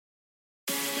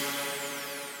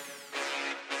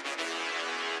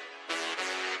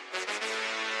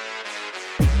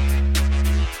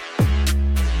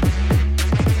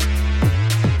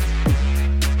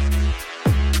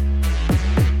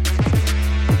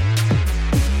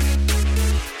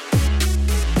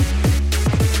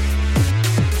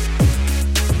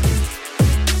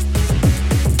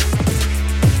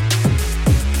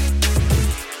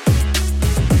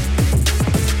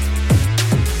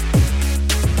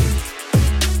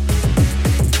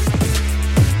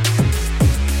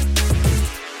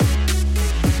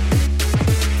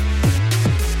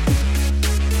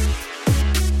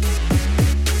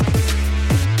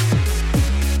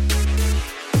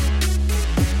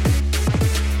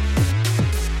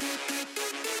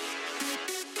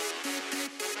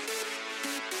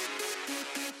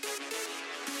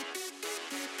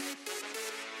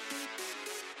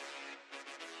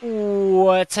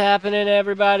What's happening,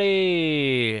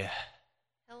 everybody?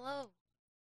 Hello.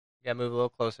 You gotta move a little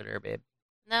closer there, babe.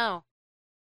 No.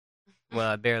 Well,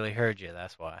 I barely heard you,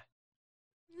 that's why.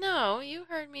 No, you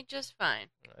heard me just fine.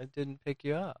 I didn't pick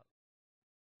you up.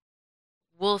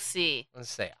 We'll see. Let's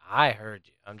say I heard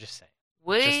you. I'm just saying. Just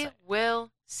We saying.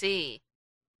 will see.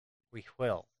 We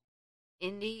will.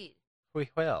 Indeed. We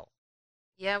will.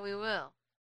 Yeah, we will.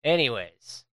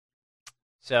 Anyways,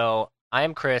 so I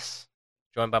am Chris,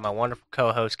 joined by my wonderful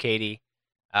co-host Katie.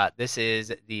 This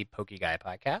is the Pokey Guy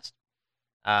podcast.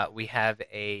 We have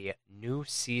a new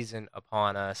season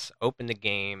upon us. Open the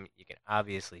game. You can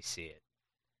obviously see it.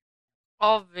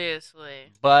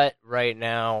 Obviously. But right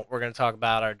now, we're gonna talk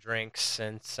about our drinks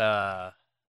since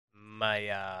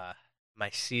my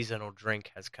seasonal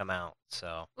drink has come out.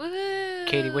 So,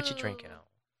 Katie, what you drinking Woo! on?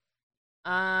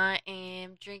 I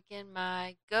am drinking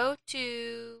my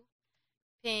go-to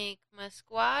pink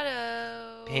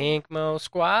Moscato. Pink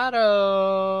Moscato.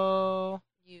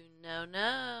 You know,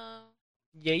 no.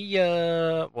 Yeah,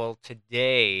 yeah. Well,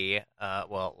 today,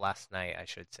 last night, I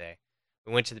should say,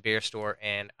 we went to the beer store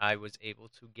and I was able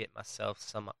to get myself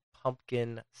some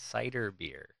pumpkin cider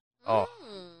beer. Oh,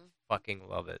 Mmm. fucking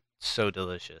love it. So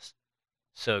delicious.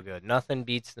 So good. Nothing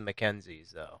beats the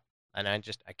Mackenzies though. And I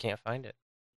can't find it.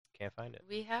 Can't find it.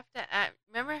 We have to add.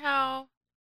 Remember how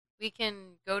we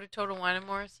can go to Total Wine and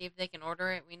More, see if they can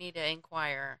order it? We need to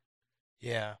inquire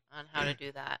Yeah. on how to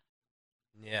do that.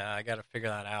 Yeah, I got to figure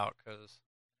that out cuz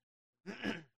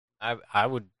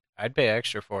I'd pay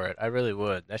extra for it. I really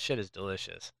would. That shit is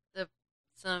delicious. The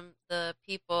the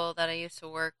people that I used to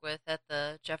work with at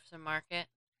the Jefferson Market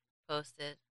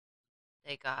posted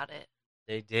they got it.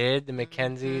 They did the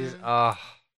Mackenzies. Mm-hmm. Oh,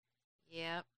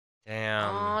 Yep.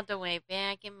 damn. All the way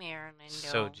back in Maryland,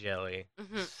 So though. jelly.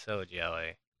 Mm-hmm. So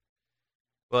jelly.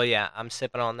 Well, yeah, I'm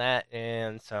sipping on that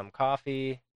and some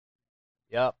coffee.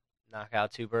 Yep. Knock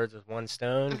out two birds with one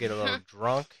stone, get a little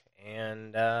drunk,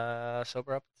 and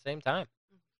sober up at the same time.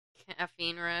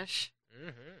 Caffeine rush. Hmm.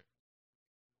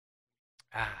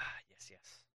 Ah, yes,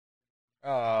 yes.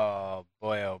 Oh,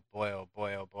 boy, oh, boy, oh,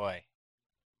 boy, oh, boy.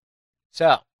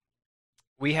 So,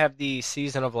 we have the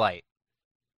Season of Light,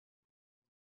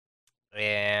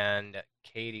 and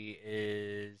Katie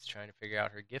is trying to figure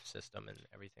out her gift system and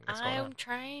everything that's going on. I'm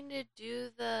trying to do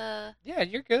the Yeah,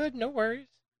 you're good. No worries.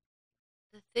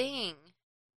 thing.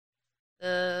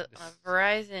 The This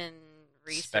Verizon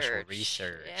special research.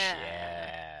 research. Yeah.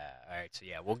 Yeah. All right, so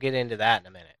yeah, we'll get into that in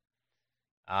a minute.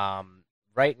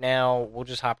 Right now, we'll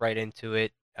just hop right into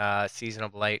it. Season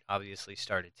of Light obviously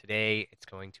started today. It's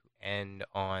going to end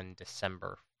on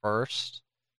December 1st.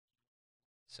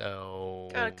 So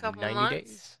Got a couple 90 months.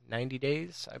 days. 90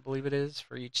 days, I believe it is,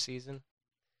 for each season.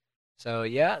 So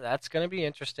yeah, that's going to be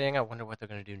interesting. I wonder what they're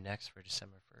going to do next for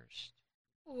December 1st.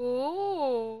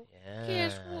 Oh,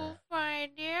 guess Yeah. we'll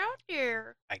find out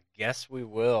there. I guess we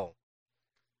will.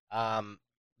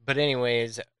 But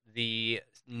anyways, the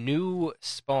new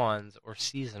spawns or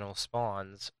seasonal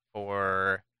spawns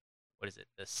for what is it?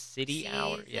 The city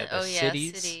hour? Yeah, Season. the Oh yeah,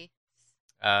 cities. city.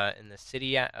 In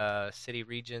the city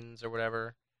regions or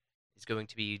whatever is going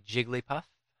to be Jigglypuff,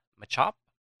 Machop,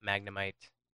 Magnemite,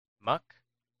 Muck,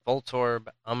 Voltorb,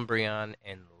 Umbreon,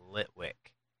 and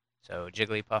Litwick. So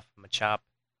Jigglypuff, Machop,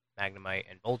 Magnemite,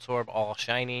 and Voltorb all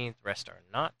shiny. The rest are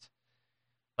not.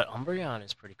 But Umbreon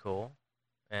is pretty cool,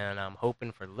 and I'm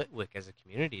hoping for Litwick as a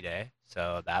community day,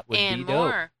 so that would And be dope.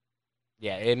 more.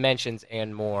 Yeah, it mentions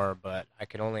and more, but I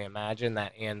can only imagine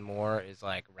that and more is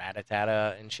like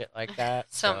Rattata and shit like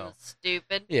that. Something So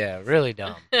stupid. yeah, really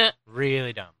dumb,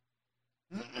 really dumb.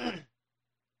 Who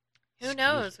Excuse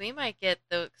knows? me. We might get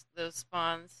those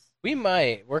spawns. We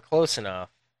might. We're close enough.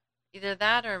 Either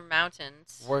that or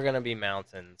mountains. We're gonna be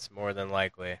mountains more than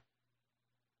likely.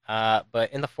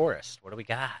 But in the forest, what do we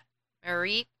got?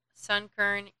 Mareep,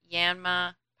 Sunkern,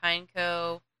 Yanma,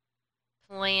 Pineco,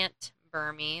 Plant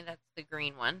Burmy, that's the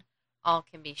green one. All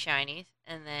can be shinies.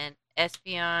 And then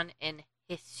Espeon and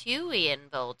Hisuian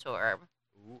Voltorb.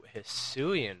 Ooh,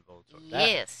 Hisuian Voltorb. That,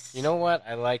 Yes. you know what?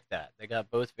 I like that. They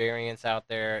got both variants out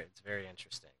there. It's very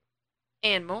interesting.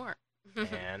 And more.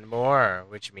 And more,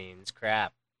 which means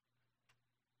crap.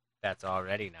 That's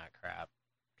already not crap.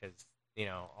 Because,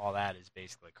 all that is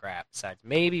basically crap. Besides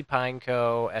maybe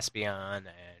Pineco, Espeon,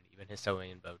 and even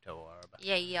Hisuian Voltorb.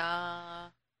 Yeah, yeah.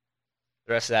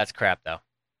 The rest of that's crap, though.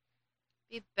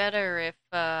 Be better if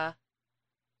the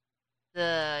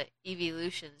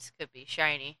evolutions could be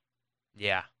shiny.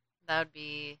 Yeah. That would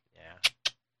be.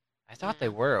 Yeah. I thought they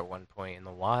were at one point in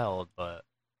the wild, but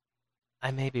I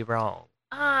may be wrong.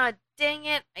 Ah, dang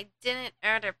it! I didn't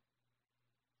add a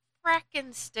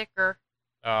frackin' sticker.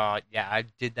 Yeah, I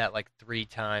did that like 3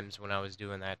 times when I was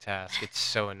doing that task. It's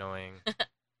so annoying.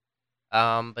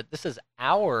 But this is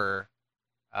our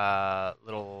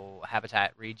little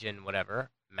habitat region, whatever,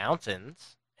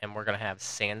 mountains, and we're gonna have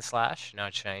Sandslash,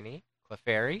 not shiny,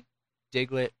 Clefairy,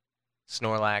 Diglett,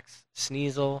 Snorlax,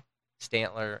 Sneasel,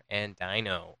 Stantler, and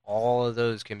Dino. All of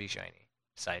those can be shiny,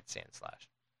 besides Sandslash.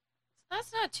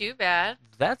 That's not too bad.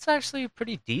 That's actually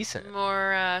pretty decent.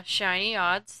 More shiny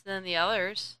odds than the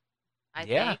others, I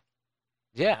Yeah, think.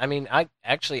 yeah. I mean, I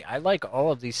like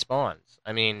all of these spawns.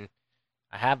 I mean,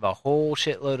 I have a whole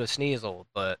shitload of Sneasel,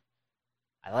 but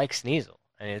I like Sneasel,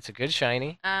 and it's a good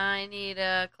shiny. I need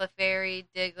a Clefairy,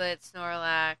 Diglett,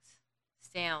 Snorlax,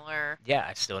 Stantler. Yeah,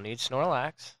 I still need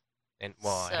Snorlax, and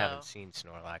well, I haven't So, seen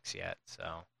Snorlax yet,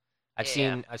 so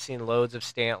yeah. I've seen loads of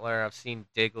Stantler. I've seen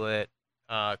Diglett,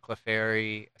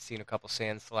 Clefairy. I've seen a couple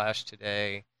Sandslash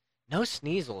today. No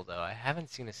Sneasel though. I haven't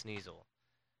seen a Sneasel.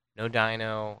 No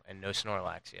Dino and no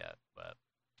Snorlax yet, but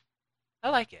I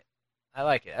like it. I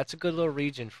like it. That's a good little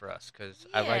region for us because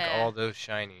I like Yeah. all those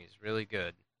shinies. Really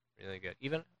good, really good.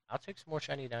 Even I'll take some more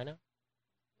shiny Dino.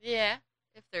 Yeah.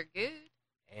 If they're good.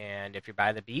 And if you're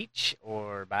by the beach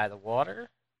or by the water,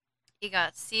 You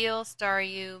got Seal,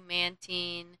 Staryu,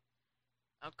 Mantine,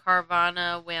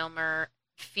 Carvana, Whalmer,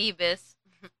 Phoebus.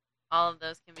 All of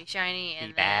those can be shiny. be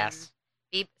And then, bass.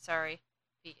 Sorry.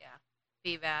 Yeah.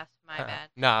 Feebas. My bad.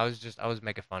 No, I was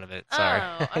making fun of it. Sorry.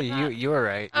 Oh, I thought. You were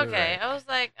right. You were Okay. right. I was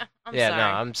like, I'm Yeah, no,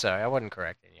 sorry. I'm sorry. I wasn't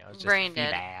correcting you. I was just Brain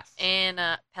dead. Feebass. And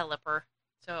Pelipper.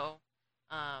 So,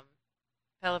 um,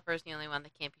 Pelipper is the only one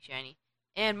that can't be shiny.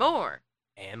 And more.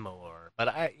 And more.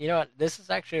 But you know what? This is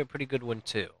actually a pretty good one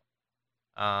too.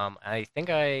 I think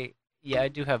yeah, I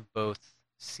do have both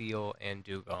Seal and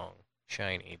Dugong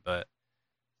shiny, but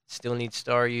still need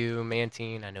Staryu,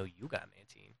 Mantine. I know you got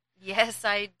Mantine. Yes,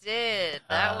 I did.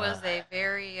 That Uh, was a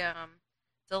very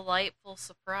delightful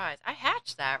surprise. I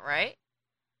hatched that, right?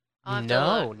 I'll have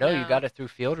to look. no, you got No. it through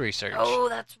field research. Oh,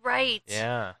 that's right.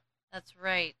 Yeah. That's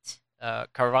right.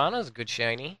 Carvana's a good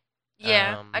shiny.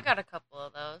 Yeah, I got a couple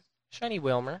of those. Shiny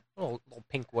Wilmer, little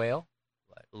pink whale,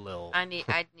 little I'd need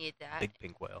that. big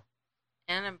pink whale.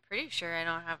 And I'm pretty sure I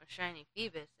don't have a shiny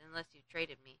Phoebus unless you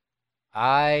traded me.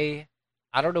 I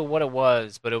I don't know what it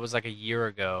was, but it was like a year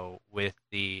ago with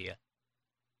the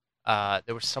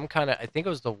there was some kind of I think it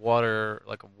was the water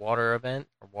like a water event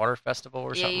or water festival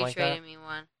or Yeah, something you like that, traded me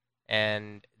one.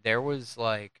 and there was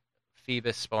like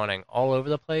Phoebus spawning all over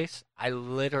the place. I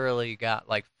literally got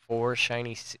like 4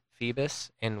 shiny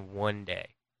Phoebus in one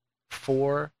day.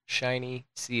 4 shiny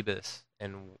Phoebus.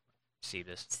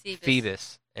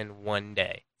 Phoebus in one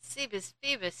day. Phoebus.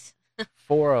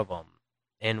 4 of them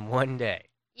in one day.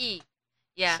 E.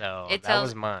 Yeah, So it that tells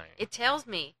was mine. it tells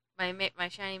me my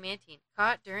shiny Mantine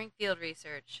caught during field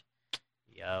research.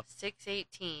 Yup.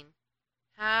 618.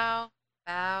 How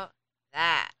about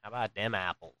that? How about them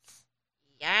apples?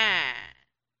 Yeah.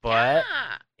 But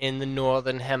Yeah. in the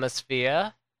northern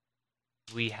hemisphere,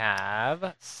 we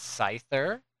have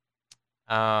Scyther,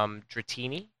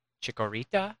 Dratini,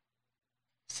 Chikorita,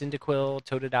 Cyndaquil,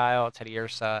 Totodile,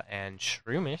 Teddiursa, and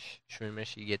Shroomish.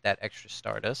 Shroomish, you get that extra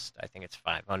Stardust. I think it's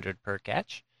 500 per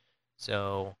catch.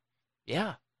 So,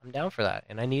 yeah, I'm down for that.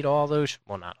 And I need all those,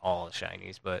 well, not all the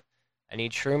shinies, but I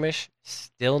need Shroomish,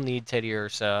 still need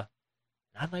Teddiursa,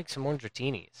 and I'd like some more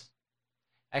Dratinis.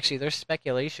 Actually, there's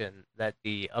speculation that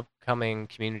the upcoming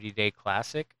Community Day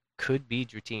Classic could be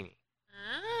Dratini.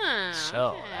 Ah, So,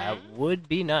 okay. that would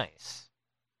be nice.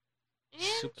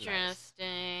 Super nice.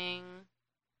 Interesting.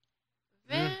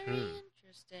 Very Mhm.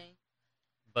 interesting.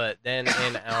 But then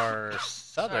in our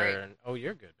southern, oh,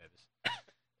 you're good, babies.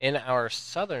 In our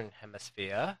southern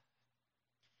hemisphere,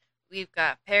 We've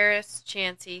got Paris,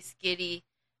 Chansey, Skitty,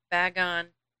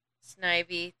 Bagon,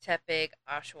 Snivy, Tepig,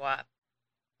 Oshawott.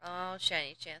 All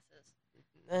shiny chances.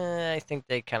 I think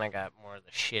they kind of got more of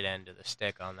the shit end of the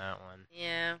stick on that one.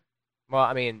 Yeah. Well,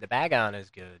 I mean, the Bagon is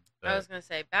good, I was but going to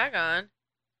say Bagon.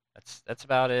 that's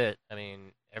about it. I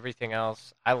mean, everything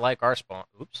else, I like our spawn.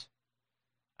 Oops,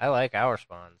 I like our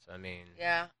spawns. I mean,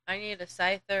 Yeah. I need a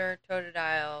Scyther,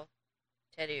 Totodile,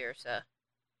 Teddiursa.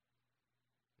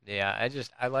 yeah,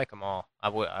 I like them all. I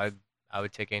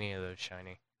would take any of those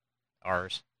shiny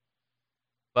R's.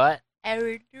 But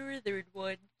Our northern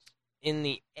one. in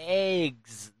the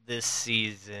eggs this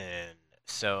season.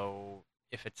 So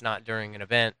if it's not during an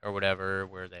event or whatever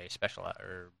where they special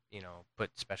or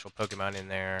put special Pokemon in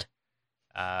there,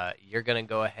 you're gonna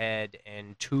go ahead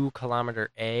and 2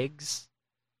 kilometer eggs.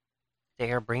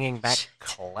 They are bringing back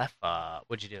Cleffa.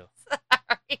 What'd you do?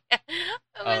 Sorry. I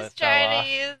Oh, was it fell trying off.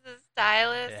 to use the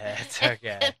stylus. Yeah, it's And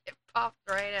okay. it popped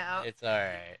right out. It's all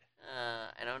right.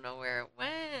 I don't know where it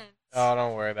went. Oh,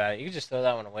 don't worry about it. You can just throw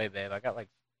that one away, babe. I got like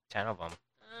 10 of them.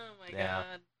 Oh my Yeah.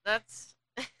 god. That's.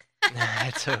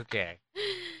 It's okay.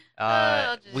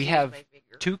 I'll just We use have my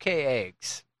finger. 2K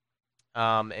eggs.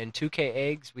 In 2K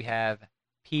eggs, we have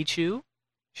Pichu,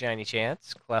 Shiny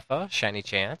Chance, Cleffa, Shiny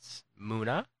Chance,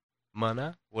 Muna,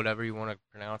 whatever you want to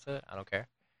pronounce it. I don't care.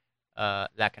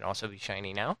 That can also be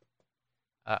shiny now.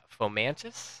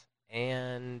 Fomantis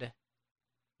and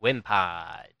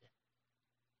Wimpod.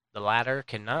 The latter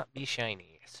cannot be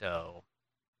shiny, so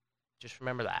just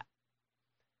remember that.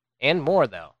 And more,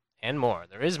 though. And more.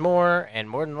 There is more, and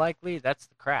more than likely, that's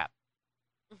the crap.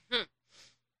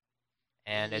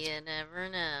 And it's. You never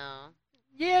know.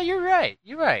 Yeah, you're right.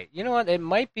 You're right. You know what? It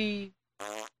might be.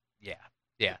 Yeah.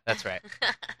 Yeah, that's right.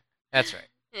 That's right.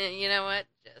 You know what?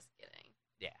 Just kidding.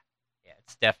 Yeah. Yeah,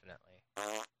 it's definitely.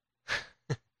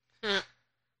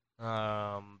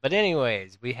 But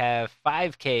anyways, we have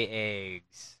 5K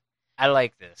eggs. I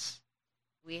like this.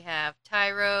 We have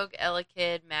Tyrogue,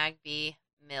 Elekid, Magby,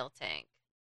 Miltank.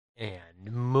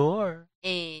 And more.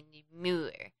 And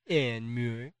more. And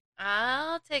more.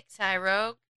 I'll take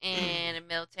Tyrogue and a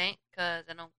Miltank because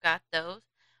I don't got those.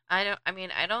 I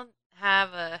don't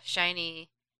have a shiny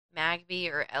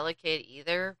Magby or Elekid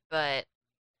either, but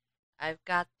I've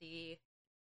got the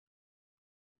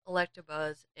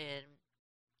Electabuzz and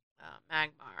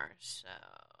Magmar, so.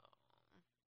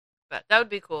 But that would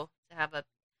be cool to have a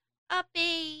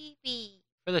baby.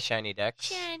 For the shiny decks.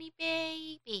 Shiny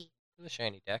baby. For the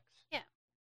shiny decks. Yeah.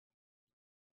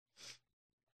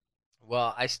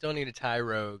 Well, I still need a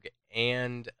Tyrogue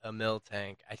and a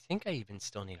Miltank. I think I even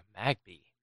still need a Magby.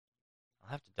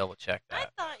 I'll have to double check I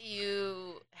that. thought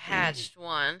you hatched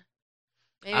one.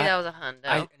 Maybe I- that was a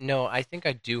hundo. No, I think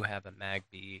I do have a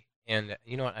Magby. And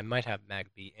you know what? I might have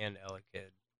Magby and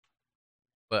Elekid.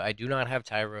 But I do not have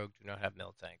Tyrogue, do not have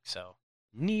Miltank, so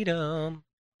need 'em.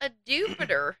 A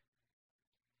Jupiter.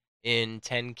 In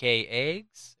 10K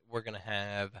eggs, we're going to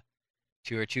have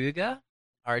Chirachuga,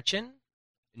 Archon,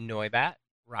 Noibat,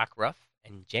 Rockruff,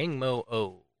 and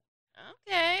Jangmo-O.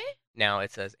 Okay. Now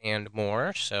it says and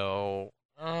more, so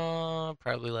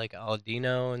probably like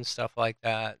Aladino and stuff like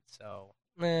that. So,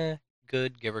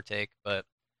 good, give or take. But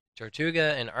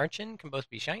Tortuga and Archon can both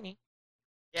be shiny,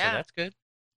 so Yeah. that's good.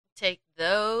 Take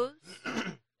those.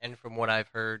 And from what I've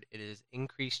heard, it is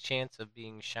increased chance of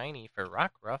being shiny for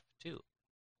Rockruff too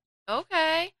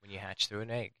Okay. when you hatch through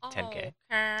an egg. 10K.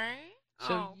 Okay.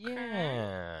 So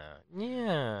Okay.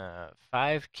 yeah,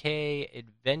 5K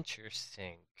Adventure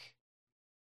Sync.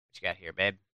 What you got here,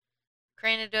 babe?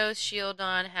 Cranidos,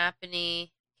 Shieldon,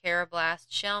 Happiny, Carablast,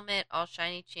 Shelmet, all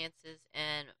shiny chances,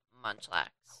 and Munchlax.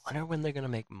 I wonder when they're gonna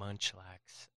make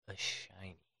Munchlax a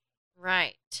shiny.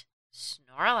 Right.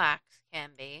 Snorlax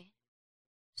can be.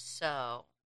 So.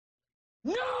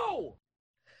 No.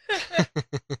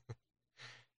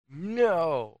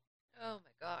 No. Oh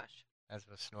my gosh. That's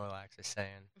what Snorlax is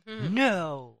saying. Mhm.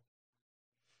 No.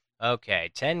 Okay,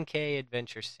 10K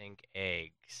Adventure Sync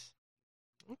eggs.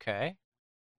 Okay.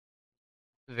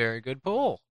 Very good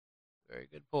pull. Very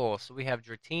good pull. So we have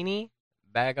Dratini,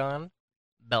 Bagon,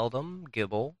 Beldum,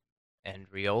 Gibble, and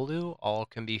Riolu all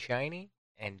can be shiny,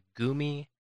 and Gumi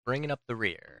bringing up the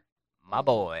rear. My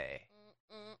boy.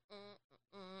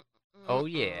 Oh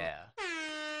yeah.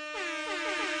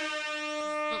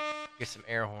 Get some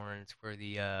air horns for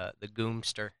the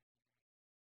Goomster.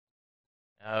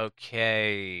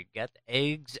 Okay, got the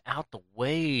eggs out the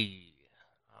way.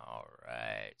 All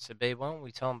right. So, babe, why don't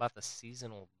we tell them about the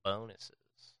seasonal bonuses?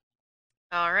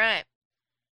 All right.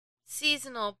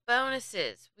 Seasonal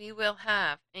bonuses. We will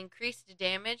have increased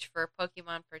damage for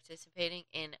Pokemon participating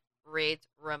in raids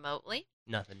remotely.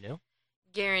 Nothing new.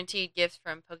 Guaranteed gifts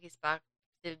from Pokestop.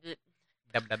 Dub,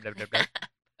 dub, dub, dub, dub.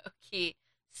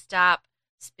 Pokestop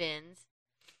spins.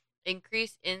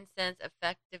 Increased incense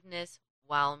effectiveness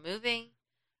while moving.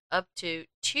 Up to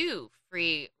 2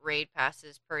 free raid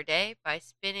passes per day by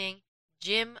spinning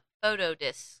gym photo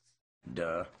discs.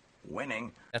 Duh.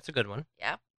 Winning. That's a good one.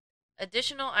 Yeah.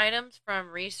 Additional items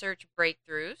from research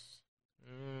breakthroughs.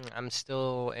 I'm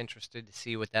still interested to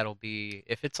see what that'll be.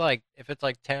 If it's like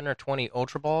 10 or 20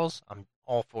 Ultra Balls, I'm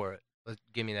all for it.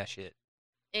 Give me that shit.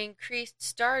 Increased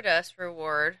Stardust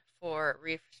reward for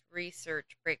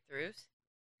research breakthroughs.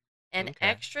 And Okay.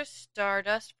 extra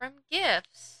Stardust from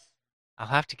gifts. I'll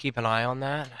have to keep an eye on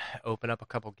that. Open up a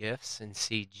couple gifts and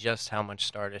see just how much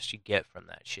Stardust you get from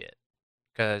that shit.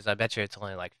 Because I bet you it's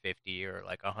only like 50 or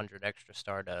like 100 extra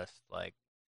Stardust. Like,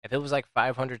 if it was like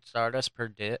 500 Stardust per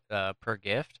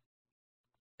gift,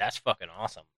 that's fucking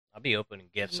awesome. I'll be opening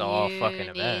gifts all fucking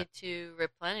You event. need to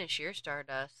replenish your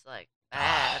Stardust like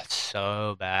bad.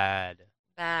 So bad.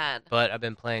 Bad. But I've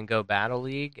been playing Go Battle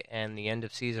League, and the end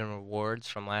of season rewards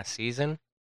from last season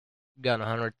got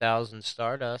 100,000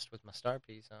 Stardust with my star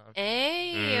piece on.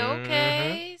 Hey,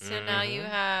 okay. So now you mhm.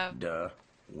 have Duh.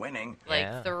 Winning. like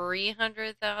Yeah.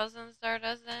 300,000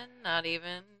 Stardust in? Not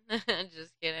even.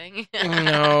 Just kidding.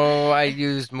 No, I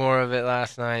used more of it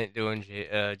last night doing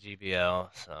GBL,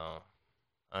 so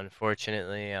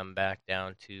unfortunately I'm back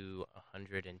down to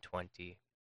 120,000.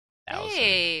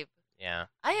 Hey, Yeah.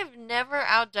 I have never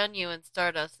outdone you in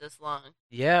Stardust this long.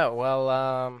 Yeah,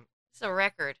 well, It's a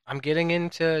record. I'm getting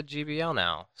into GBL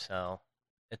now, so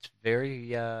it's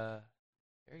very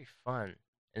fun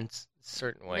in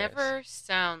certain ways. Never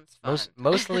sounds fun.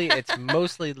 Mostly, it's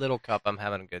mostly Little Cup I'm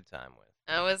having a good time with.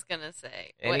 I was gonna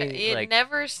say, Any, it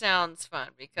never sounds fun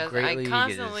because Great I League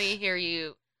constantly is hear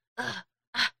you. it's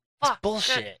Fuck,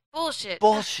 bullshit. bullshit.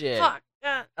 Bullshit. Fuck.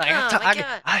 Oh my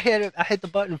god. I hit the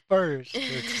button first.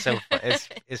 It's so fun. It's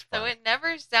fun. So it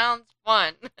never sounds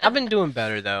fun. I've been doing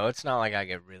better though. It's not like I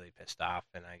get really pissed off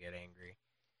and I get angry.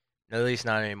 At least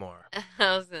not anymore.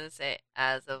 I was gonna say,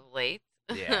 as of late.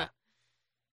 Yeah.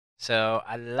 So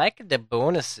I like the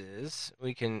bonuses.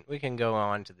 We can go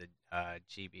on to the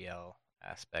GBL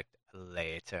aspect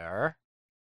later.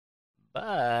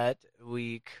 But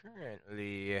we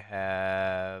currently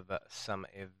have some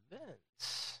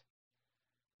events.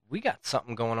 We got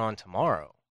something going on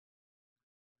tomorrow.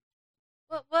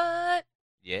 What?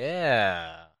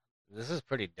 Yeah. This is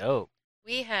pretty dope.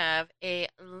 We have a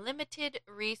limited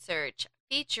research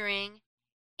featuring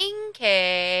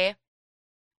Inkay.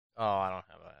 Oh, I don't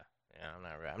have a.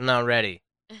 Yeah, I'm not ready.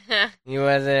 You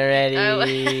wasn't ready.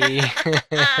 Dang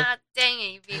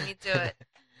it, you beat me to it.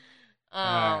 Oh,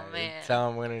 Alright, man. Tell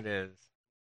them when it is.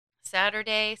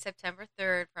 Saturday, September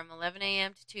 3rd from 11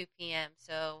 a.m. to 2 p.m.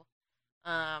 So,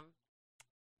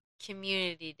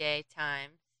 community day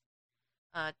times.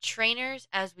 Trainers,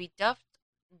 as we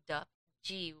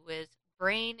gee whiz,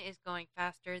 brain is going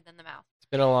faster than the mouth. It's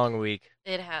been a long week.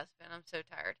 It has been. I'm so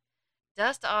tired.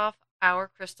 Dust off our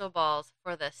crystal balls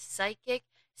for the Psychic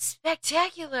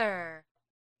Spectacular.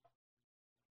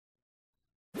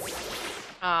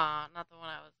 Not the one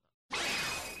I was.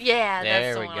 Yeah, that's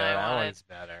There the we one go. I That wanted. one's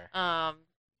better.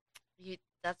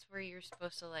 That's where you're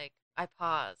supposed to I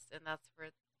paused, and that's where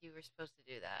you were supposed to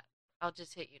do that. I'll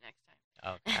just hit you next time.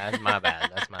 Oh, that's my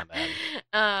bad. That's my bad.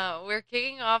 We're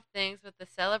kicking off things with the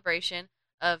celebration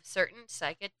of certain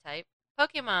psychic type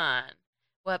Pokemon.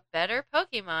 What better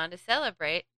Pokemon to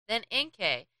celebrate than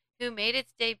Inkay, who made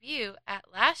its debut at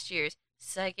last year's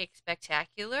Psychic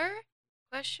Spectacular?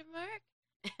 Question mark.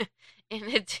 In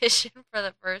addition, for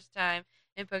the first time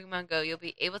in Pokemon Go, you'll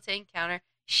be able to encounter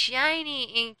shiny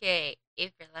Inkay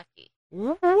if you're lucky.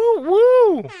 Woo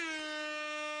woo!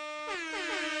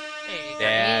 There you go.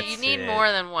 That's You need it.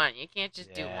 more than one. You can't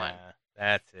just do one.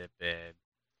 That's it, babe.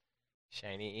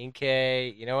 Shiny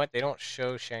Inkay. You know what? They don't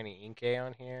show Shiny Inkay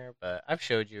on here, but I've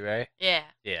showed you, right? Yeah.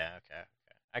 Yeah, okay.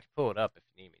 I can pull it up if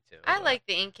you need me to. I but- like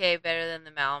the Inkay better than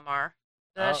the Malamar.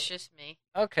 That's Oh. just me.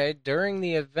 Okay, during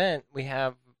the event, we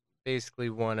have basically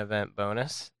one event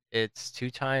bonus. It's 2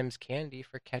 times candy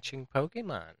for catching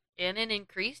Pokemon. And an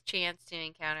increased chance to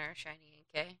encounter a shiny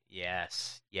Inkay.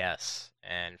 Yes.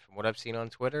 And from what I've seen on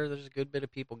Twitter, there's a good bit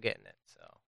of people getting it,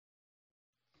 so.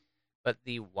 But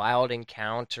the wild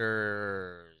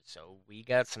encounters. So we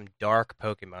got some dark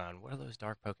Pokemon. What are those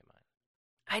dark Pokemon?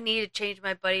 I need to change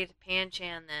my buddy to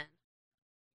Panchan then.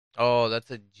 Oh,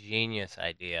 that's a genius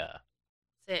idea.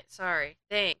 Sorry.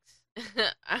 Thanks.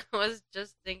 I was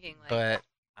just thinking But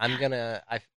I'm gonna.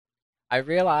 I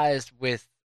realized with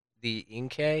the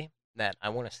Inkay that I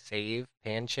want to save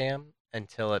Pancham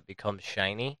until it becomes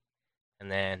shiny,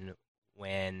 and then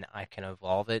when I can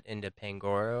evolve it into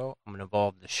Pangoro, I'm gonna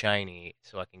evolve the shiny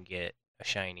so I can get a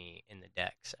shiny in the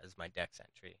Dex as my Dex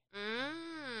entry.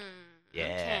 Yeah.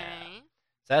 Okay.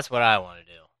 So that's what I want to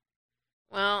do.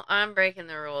 Well, I'm breaking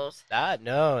the rules.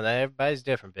 No, everybody's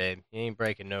different, babe. You ain't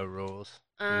breaking no rules.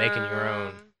 You're making your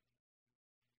own.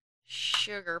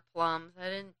 Sugar plums. I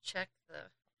didn't check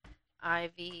the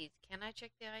IVs. Can I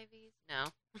check the IVs?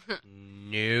 No.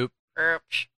 Nope.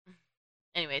 Erpsh.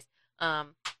 Anyways,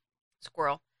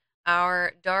 squirrel.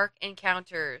 Our dark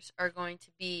encounters are going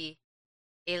to be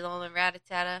Alolan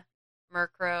Rattata,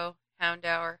 Murkrow,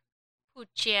 Houndour,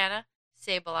 Poochyena,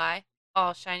 Sableye,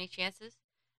 all shiny chances.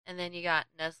 And then you got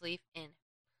Nuzleaf and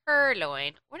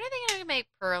Purloin. When are they going to make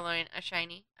Purloin a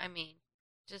shiny? I mean,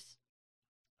 just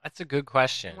That's a good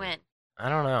question. when? I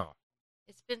don't know.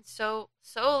 It's been so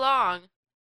long.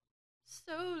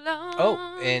 So long.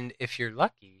 Oh, and if you're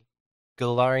lucky,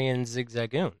 Galarian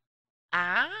Zigzagoon.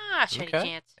 shiny Okay.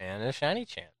 chance. And a shiny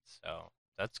chance. So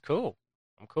that's cool.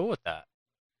 I'm cool with that.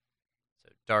 So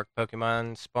dark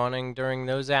Pokemon spawning during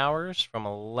those hours from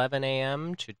 11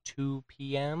 a.m. to 2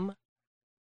 p.m.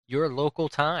 your local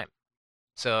time.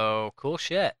 So cool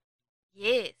shit.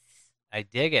 Yes. I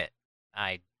dig it.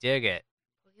 I dig it.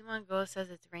 Pokemon Go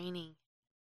says it's raining.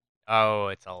 Oh,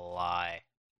 it's a lie.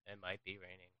 It might be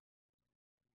raining.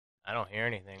 I don't hear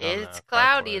anything on It's the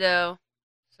cloudy carport. though,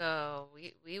 so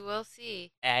we will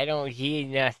see. I don't hear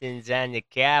nothing's on the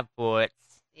carports.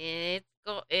 It's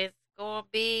gonna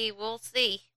be. We'll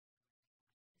see. It's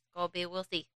gonna be. We'll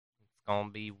see. It's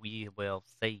gonna be we will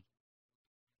see.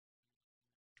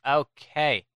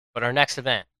 Okay, but our next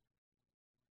event,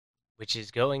 which is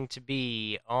going to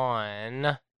be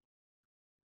on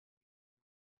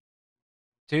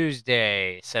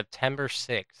Tuesday, September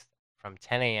 6th from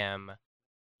 10 a.m.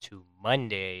 to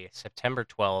Monday, September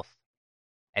 12th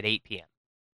at 8 p.m.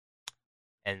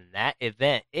 And that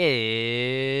event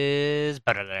is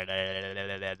Continuing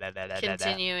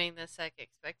the Psychic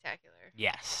Spectacular.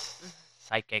 yes,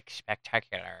 Psychic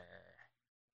Spectacular.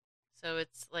 So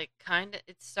it's like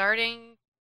it's starting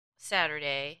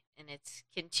Saturday and it's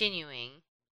continuing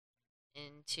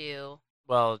into.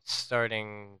 Well, it's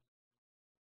starting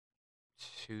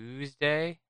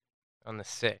Tuesday on the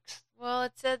 6th. Well,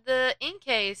 it said the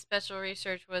Inkay special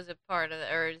research was a part of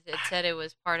it, or it said it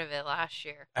was part of it last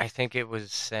year. I think it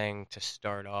was saying to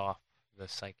start off the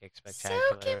Psychic So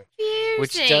Spectacular,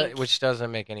 confusing. which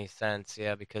doesn't make any sense,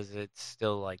 yeah, because it's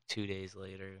still like 2 days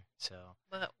later. So,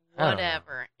 But I don't know.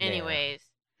 whatever. Yeah. Anyways,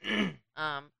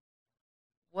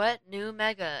 what new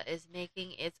mega is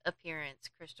making its appearance,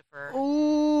 Christopher?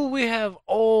 Ooh, we have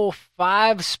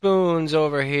 5 spoons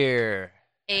over here.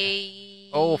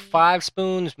 A 5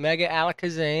 spoons, Mega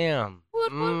Alakazam.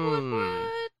 What?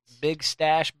 Big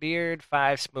stash beard,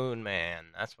 5 spoon man.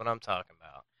 That's what I'm talking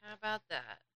about. How about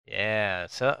that? Yeah,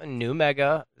 so new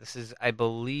Mega. This is, I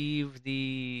believe,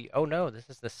 oh no, this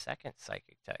is the second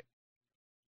Psychic type.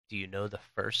 Do you know the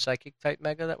first Psychic type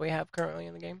Mega that we have currently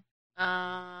in the game?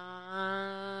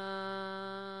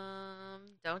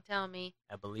 Don't tell me.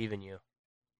 I believe in you.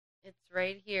 It's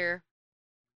right here.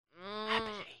 I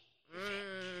believe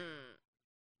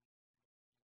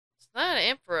It's not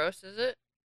an Ampharos, is it?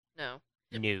 No.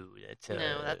 No, that's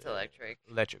No, that's electric.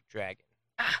 Electric Dragon.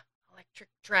 Ah, electric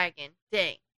dragon.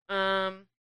 Dang. All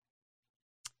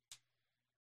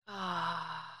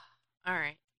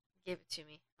right. Give it to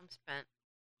me. I'm spent.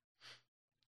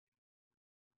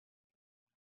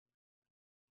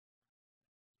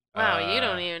 Wow, you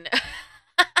don't even.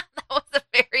 That was a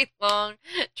very long,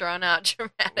 drawn out,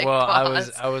 dramatic Well,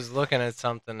 pause. I was looking at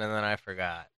something and then I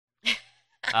forgot.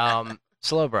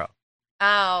 Slowbro.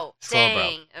 Oh, Slowbro.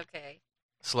 dang. Okay.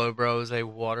 Slowbro is a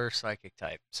water psychic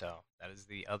type, so that is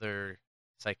the other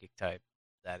psychic type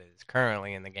that is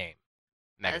currently in the game.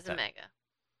 That is a type. mega.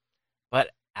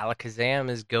 But Alakazam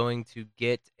is going to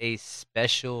get a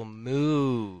special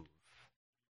move.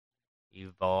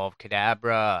 Evolve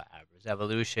Kadabra, Abra's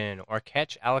Evolution, or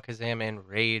catch Alakazam in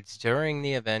raids during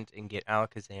the event and get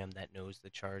Alakazam that knows the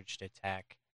charged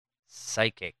attack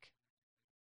Psychic.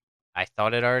 I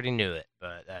thought it already knew it,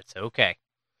 but that's okay.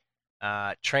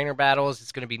 Trainer battles,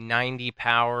 it's going to be 90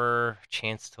 power,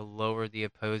 chance to lower the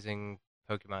opposing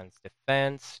Pokemon's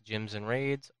defense. Gyms and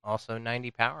raids, also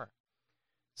 90 power.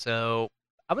 So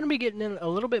I'm going to be getting in a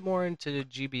little bit more into the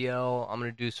GBL. I'm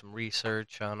going to do some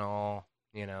research on all,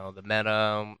 the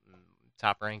meta,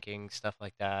 top rankings, stuff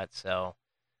like that. So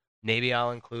maybe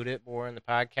I'll include it more in the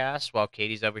podcast while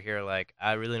Katie's over here like,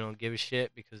 I really don't give a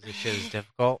shit because this shit is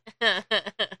difficult. It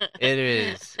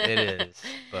is,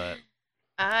 but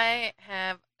I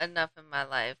have enough in my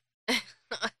life.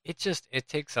 it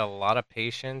takes a lot of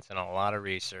patience and a lot of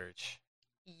research.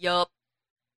 Yup.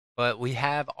 But we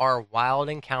have our wild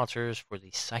encounters for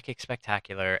the Psychic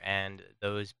Spectacular, and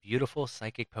those beautiful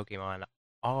psychic Pokemon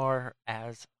are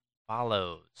as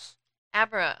follows.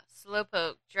 Abra,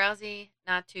 Slowpoke, Drowsy,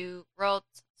 Natu,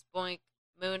 Ralts, Spoink,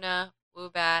 Muna,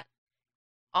 Woobat.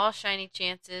 All shiny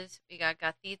chances. We got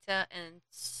Gothita and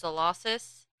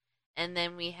Colossus. And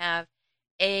then we have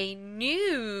a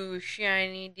new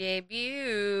shiny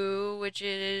debut, which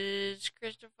is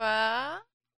Christopher.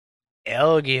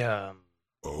 Elgium.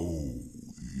 Oh,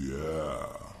 yeah.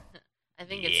 I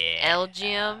think it's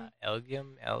Elgium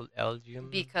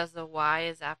Elgium. because the Y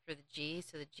is after the G,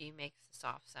 so the G makes a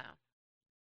soft sound.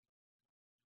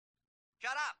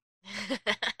 Shut up!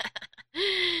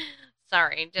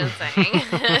 Sorry, just saying.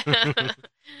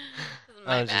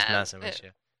 I was just messing with you.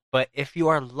 But if you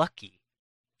are lucky,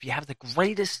 if you have the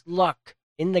greatest luck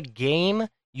in the game,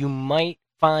 you might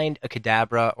find a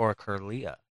Kadabra or a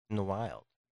Kirlia in the wild.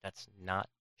 That's not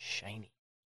shiny.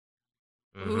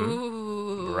 Mm-hmm.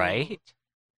 Ooh. Right?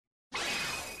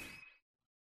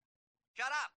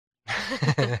 Shut up.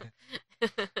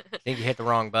 I think you hit the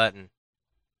wrong button.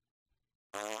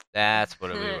 That's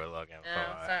what we were looking Oh,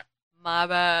 for. sorry. My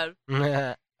bad.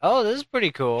 Oh, this is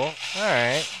pretty cool. All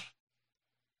right.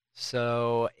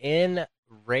 So, in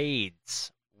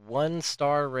raids,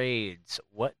 1-star raids,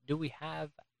 what do we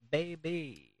have,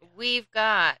 baby? We've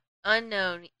got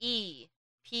unknown E,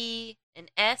 P, and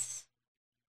S,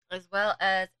 as well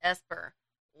as Esper.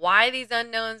 Why these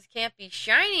unknowns can't be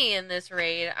shiny in this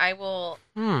raid, I will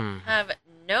have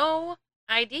no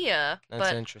idea. That's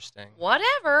but interesting.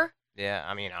 whatever. Yeah,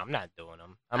 I mean, I'm not doing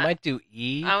them. I might do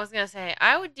E. I was gonna say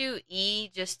I would do E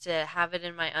just to have it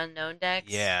in my unknown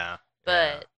decks. Yeah.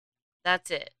 But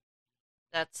that's it.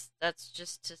 That's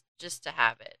just to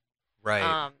have it.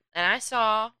 Right. And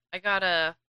I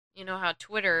got you know how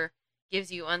Twitter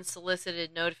gives you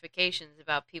unsolicited notifications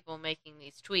about people making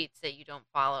these tweets that you don't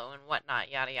follow and whatnot,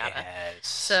 yada yada. Yes.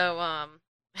 So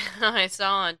I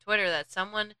saw on Twitter that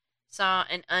someone saw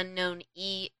an unknown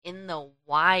E in the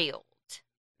wild,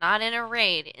 not in a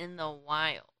raid, in the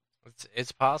wild.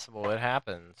 It's possible. It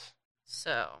happens.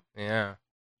 So Yeah.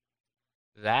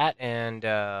 That and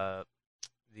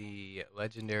the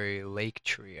legendary Lake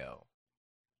Trio.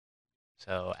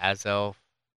 So Azelf,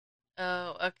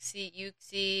 oh, Uxie,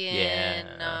 Uxie,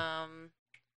 Yeah. and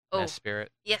Nest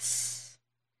Spirit. yes.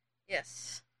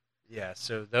 Yeah,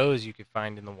 so those you could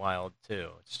find in the wild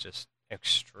too. It's just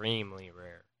extremely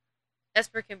rare.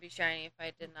 Esper can be shiny if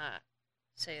I did not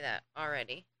say that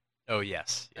already. Oh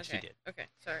yes, okay. you did. Okay,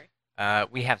 sorry.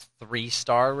 We have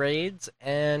 3-star raids,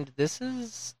 and this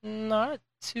is not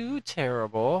too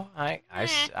terrible.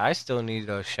 I still need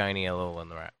a shiny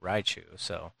Alolan Raichu.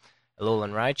 So,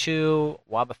 Alolan Raichu,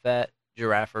 Wobbuffet,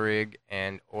 Girafarig,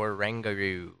 and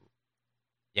Oranguru.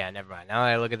 Yeah, never mind. Now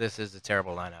that I look at this, is a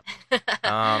terrible lineup.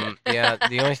 Yeah,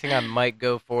 the only thing I might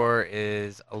go for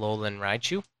is Alolan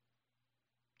Raichu,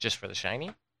 just for the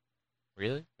shiny.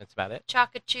 Really, that's about it.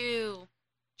 Chakachu.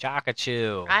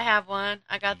 Chakachu. I have one.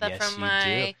 I got that Yes, from you my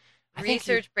do. I think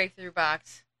research breakthrough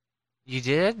box. You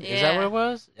did? Is that what Yeah. it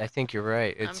was? I think you're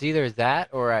right. It's either that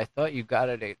or I thought you got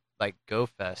it at like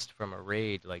GoFest from a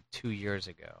raid like 2 years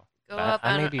ago. Go But up.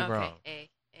 I may don't- be okay, wrong. A.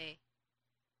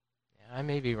 Yeah, I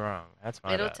may be wrong. That's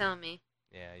my It'll bad. tell me.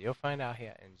 Yeah, you'll find out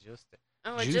here in just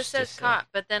Oh, it Juice just to says say. caught,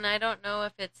 but then I don't know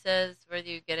if it says whether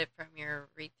you get it from your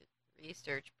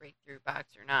research breakthrough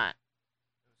box or not.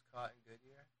 It was caught in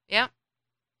Goodyear. Yep.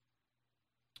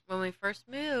 When we first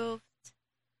moved.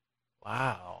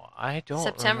 Wow, I don't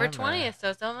September remember. 20th, so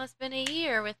it's almost been a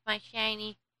year with my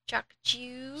shiny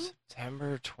Chakachu.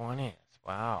 September 20th.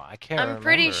 Wow, I can't I'm remember.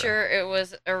 pretty sure it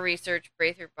was a research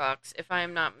breakthrough box, if I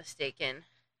am not mistaken.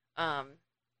 Because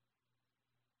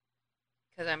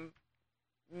I'm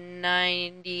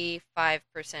 95%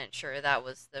 sure that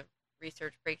was the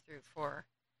research breakthrough for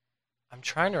I'm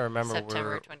trying to remember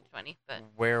September 2020. But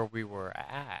where we were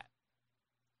at.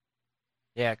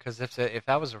 Yeah, because if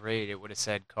that was a raid, it would have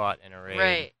said caught in a raid.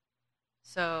 right,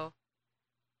 so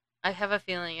I have a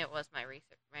feeling it was my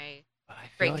research, my But I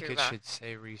feel like breakthrough it box. should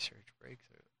say research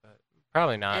breakthrough, but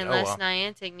probably not. Unless oh well.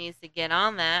 Niantic needs to get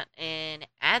on that and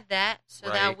add that, so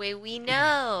that Right. way we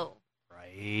know.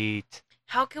 Right.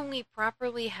 How can we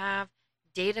properly have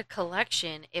data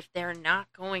collection if they're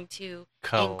not going to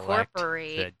Collect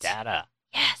incorporate the data.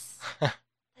 Yes, the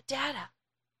data.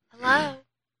 Hello.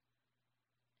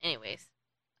 Anyways,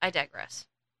 I digress.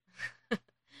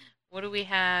 What do we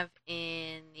have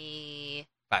in the?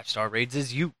 5-star raids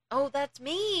is you. Oh, that's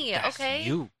me. That's okay,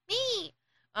 you. me.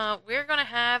 We're gonna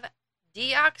have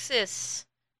Deoxys.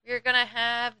 We're gonna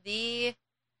have the.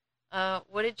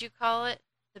 What did you call it?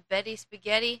 The Betty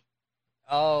Spaghetti.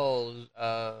 Oh,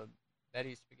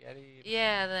 Betty Spaghetti.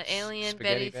 Yeah, the alien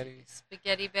Spaghetti Betty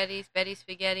Spaghetti Betty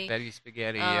Spaghetti. Betty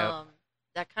Spaghetti. Yep.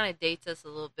 That kind of dates us a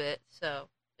little bit, so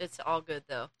it's all good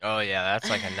though. Oh yeah, that's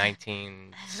like a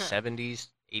 1970s,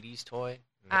 80s toy.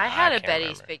 I had a can't Betty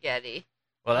remember. Spaghetti.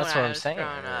 Well, that's when what I I'm was saying.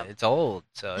 growing up. It's old,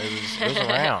 so it was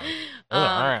around. It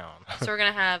was around. So we're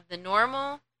gonna have the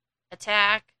normal,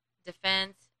 attack,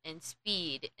 defense, and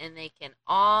speed, and they can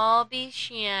all be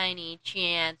shiny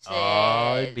chances.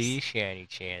 Oh, be shiny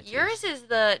chances. Yours is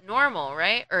the normal,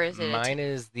 right? Or is it Mine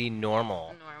is the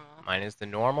normal. normal? Mine is the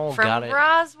normal. From got it.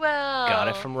 Roswell. Got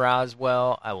it from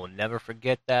Roswell. I will never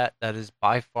forget that. That is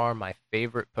by far my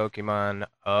favorite Pokemon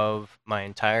of my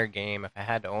entire game. If I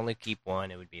had to only keep one,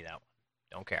 it would be that one.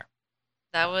 Don't care.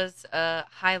 That was a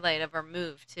highlight of our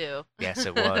move too. Yes,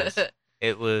 it was.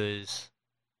 It was.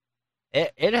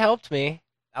 It helped me.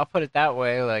 I'll put it that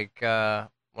way. Like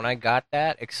when I got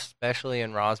that, especially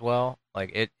in Roswell,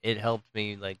 like it helped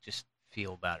me like just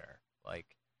feel better.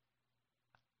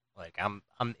 Like I'm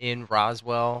in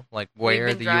Roswell, like We've where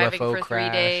been the driving UFO for 3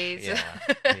 crash. days.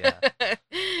 Yeah.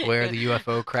 Where the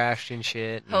UFO crashed and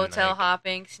shit. And Hotel like,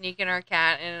 hopping, sneaking our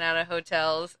cat in and out of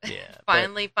hotels. yeah. But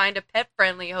Finally find a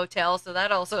pet-friendly hotel, so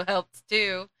that also helps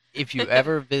too. if you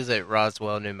ever visit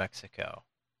Roswell, New Mexico,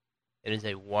 it is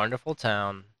a wonderful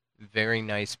town, very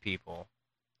nice people.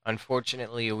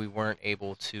 Unfortunately, we weren't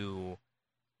able to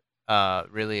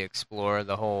really explore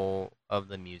the whole of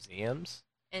the museums.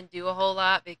 And do a whole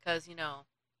lot because,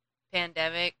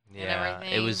 pandemic and Yeah,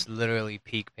 everything. it was literally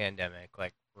peak pandemic,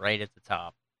 like right at the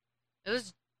top. It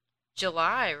was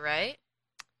July, right?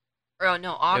 Or oh,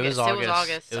 no, August. It It was was August.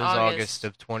 August. It was August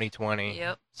of 2020.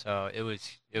 Yep. So it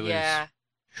was Yeah.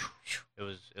 it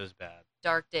was bad.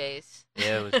 Dark days.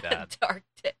 Yeah, it was bad. Dark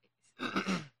days.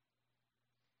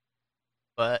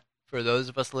 But for those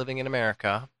of us living in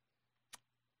America,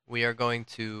 we are going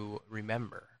to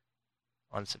remember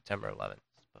on September 11th.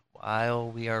 But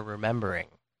while we are remembering,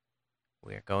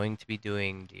 we are going to be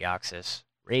doing Deoxys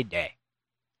Raid Day.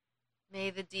 May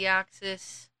the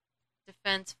Deoxys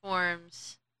defense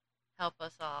forms help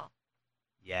us all.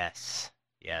 Yes.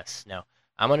 No,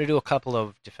 I'm going to do a couple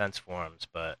of defense forums,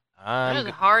 but They're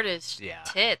the hardest yeah.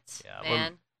 tits, Yeah,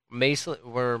 man.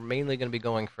 we're mainly going to be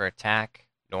going for attack,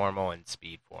 normal, and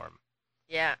speed form.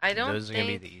 Yeah, I don't Those are think...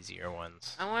 going to be the easier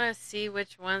ones. I want to see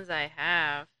which ones I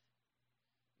have.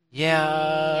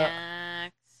 Yeah.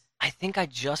 Deox. I think I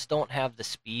just don't have the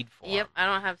speed form. Yep, I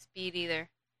don't have speed either.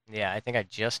 Yeah, I think I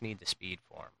just need the speed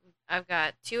form. I've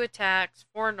got 2 attacks,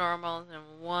 4 normals,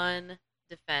 and 1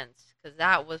 defense. Because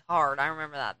that was hard. I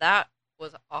remember that. That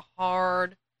was a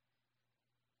hard...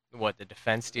 What, the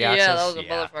defense Deoxys? Yeah, that was a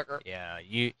motherfucker. Yeah,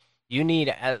 you need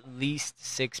at least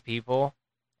 6 people,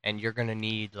 and you're going to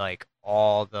need, like,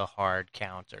 all the hard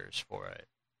counters for it.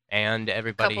 And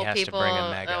everybody has to bring a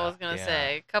mega. I was going to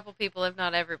say, a couple people, if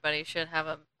not everybody, should have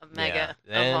a mega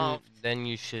evolved. Then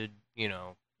you should,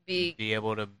 Be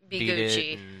able to beat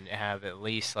Gucci. it and have at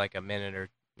least like a minute or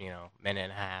minute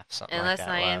and a half, something Unless like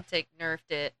that left. Niantic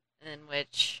nerfed it, in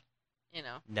which,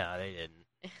 No, they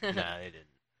didn't. No, they didn't.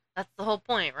 That's the whole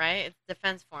point, right? It's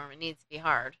defense form. It needs to be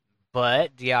hard.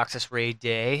 But Deoxys Raid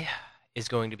Day is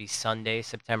going to be Sunday,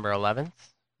 September 11th.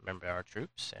 Remember our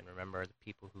troops and remember the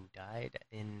people who died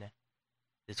in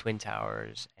the Twin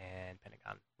Towers and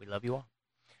Pentagon. We love you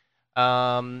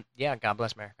all. Yeah, God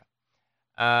bless America.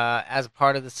 As a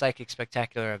part of the Psychic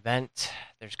Spectacular event,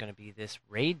 there's going to be this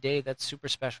raid day that's super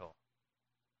special.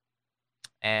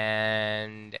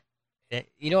 And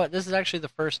you know what? This is actually the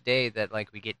first day that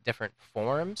like we get different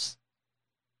forms.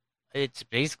 It's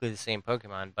basically the same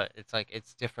Pokemon, but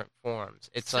it's different forms.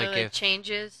 It's so like it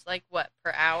changes like what,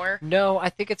 per hour? No, I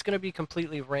think it's going to be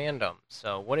completely random.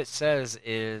 So what it says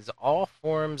is all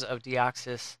forms of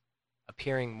Deoxys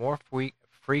appearing more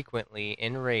frequently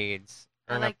in raids.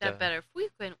 I like that better.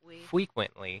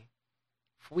 Frequently.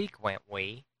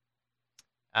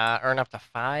 Earn up to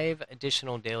 5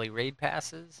 additional daily raid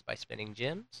passes by spinning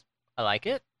gyms. I like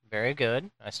it. Very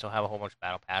good. I still have a whole bunch of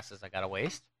battle passes I gotta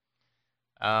waste.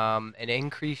 An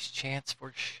increased chance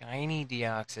for shiny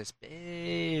Deoxys.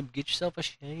 Babe, get yourself a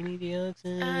shiny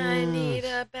Deoxys. I need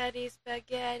a Betty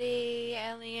Spaghetti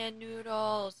alien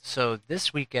noodles. So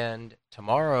this weekend,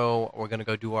 tomorrow, we're gonna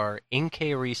go do our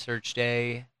Inkay research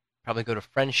day. Probably go to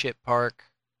Friendship Park.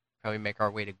 Probably make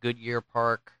our way to Goodyear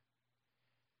Park.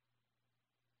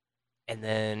 And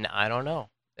then, I don't know.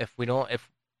 If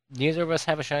neither of us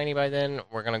have a shiny by then,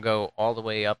 we're going to go all the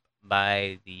way up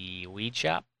by the weed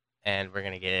shop. And we're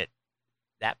going to get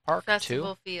that park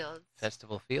Festival too. Fields.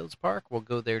 Festival Fields Park. We'll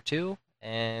go there too.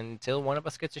 Until one of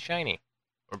us gets a shiny.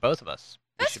 Or both of us.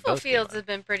 Festival Fields has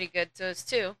been pretty good to us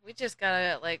too. We just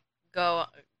gotta like go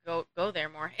there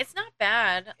more. It's not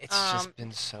bad. It's just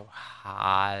been so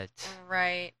hot.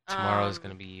 Right. Tomorrow's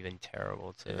gonna be even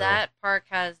terrible too. That park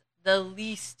has the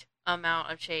least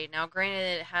amount of shade. Now,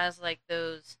 granted, it has like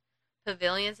those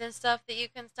pavilions and stuff that you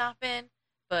can stop in,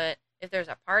 but if there's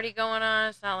a party going on,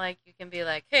 it's not like you can be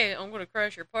like, "Hey, I'm gonna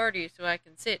crash your party so I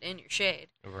can sit in your shade."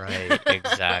 Right.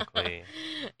 Exactly.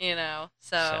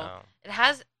 So it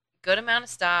has good amount of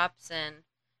stops and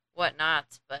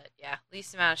whatnot, but yeah,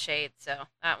 least amount of shade. So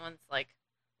that one's like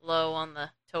low on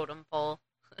the totem pole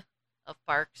of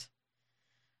parks.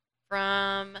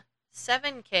 From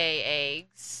 7K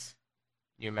eggs.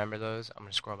 You remember those? I'm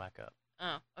gonna scroll back up.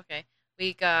 Oh, okay.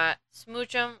 We got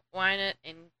Smoochum, Wynet,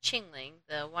 and Chingling.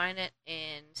 The Wynet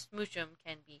and Smoochum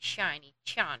can be shiny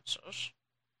chances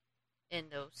in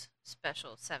those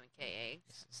special 7K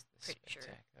eggs. This is Pretty sure.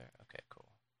 spectacular. Okay, cool.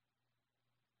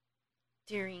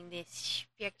 During this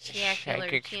spectacular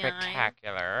Psychic time.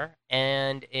 Spectacular.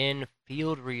 And in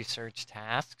field research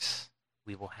tasks,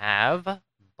 we will have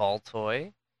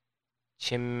Baltoy,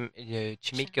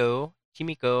 Chimiko,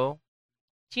 Chimeco,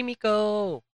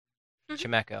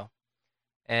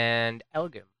 and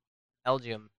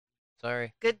Elgium.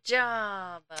 Sorry. Good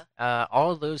job.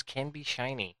 All of those can be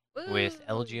shiny, with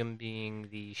Woo. Elgium being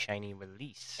the shiny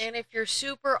release. And if you're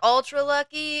super ultra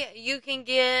lucky, you can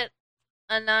get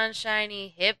a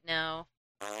non-shiny Hypno.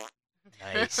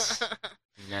 Nice.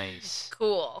 Nice.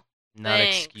 Cool. Not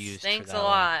Thanks. excused Thanks for that a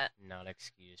lot. one. Not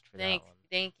excused for Thank that one.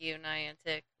 thank you,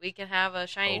 Niantic. We can have a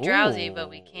shiny Drowsy, but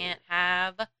we can't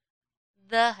have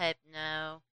the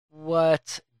Hypno.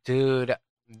 What? Dude,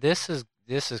 this is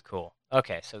cool.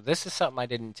 Okay, so this is something I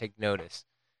didn't take notice.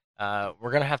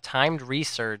 We're going to have timed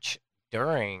research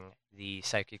during the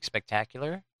Psychic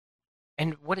Spectacular.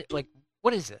 And what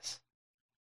is this?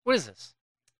 What is this?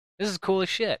 This is cool as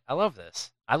shit. I love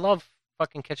this. I love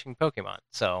fucking catching Pokemon.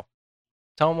 So,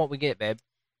 tell them what we get, babe.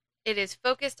 It is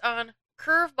focused on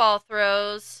curveball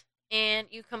throws, and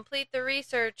you complete the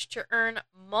research to earn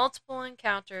multiple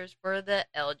encounters for the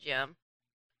Elgium.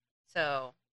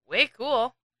 So, way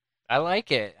cool. I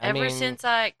like it. Ever since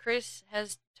Chris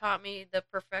has taught me the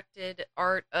perfected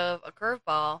art of a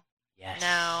curveball, yes.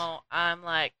 now I'm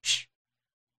like, psh,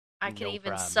 I can No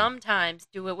even problem. sometimes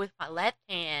do it with my left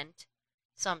hand.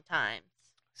 Sometimes.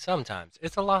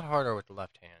 It's a lot harder with the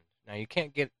left hand. Now you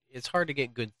can't get. It's hard to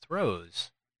get good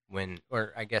throws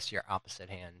or I guess your opposite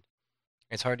hand.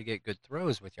 It's hard to get good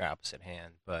throws with your opposite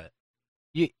hand, but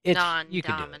you can do it.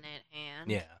 Non-dominant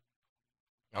hand. Yeah,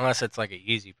 unless it's like an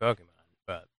easy Pokemon,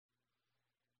 but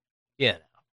you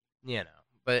know.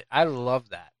 But I love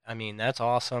that. I mean, that's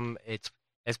awesome. It's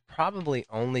probably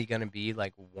only gonna be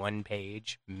like one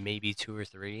page, maybe 2 or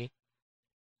 3,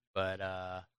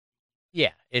 but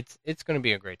yeah, it's going to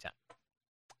be a great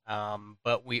time.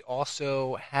 But we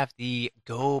also have the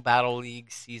Go Battle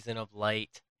League Season of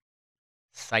Light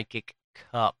Psychic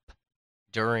Cup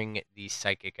during the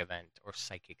Psychic event or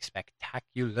Psychic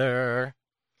Spectacular.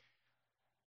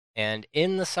 And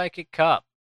in the Psychic Cup,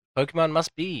 Pokemon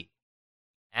must be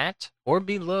at or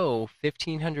below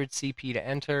 1500 CP to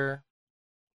enter.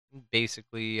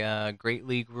 Basically, Great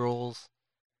League rules.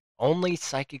 Only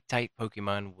Psychic type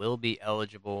Pokemon will be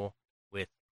eligible, with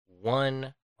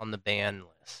 1 on the ban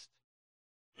list.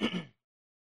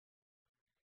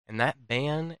 And that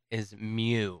ban is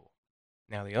Mew.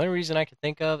 Now, the only reason I can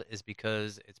think of is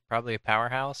because it's probably a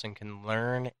powerhouse and can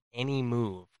learn any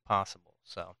move possible.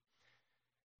 So,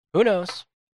 who knows?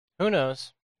 Who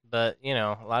knows? But, you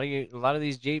know, a lot of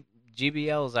these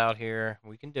GBLs out here,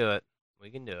 we can do it.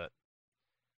 We can do it.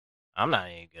 I'm not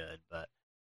any good, but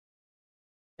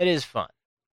it is fun.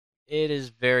 It is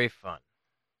very fun.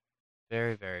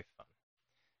 Very, very fun.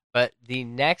 But the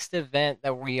next event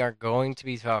that we are going to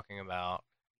be talking about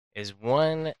is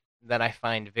one that I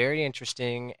find very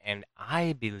interesting and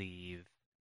I believe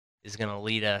is going to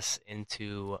lead us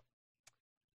into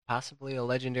possibly a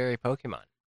legendary Pokemon.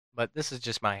 But this is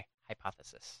just my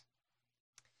hypothesis.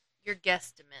 Your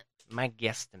guesstimate. My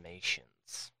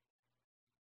guesstimations.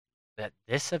 That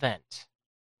this event,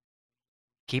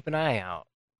 keep an eye out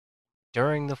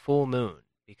during the full moon,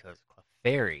 because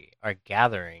Clefairy are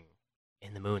gathering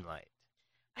in the moonlight.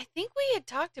 I think we had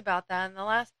talked about that in the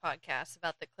last podcast,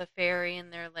 about the Clefairy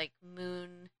and their like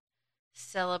moon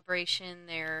celebration,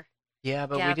 their Yeah,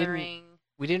 but gathering.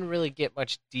 we didn't really get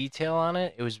much detail on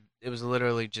it. It was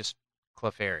literally just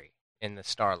Clefairy in the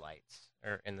starlights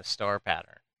or in the star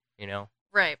pattern, you know?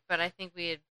 Right, but I think we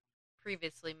had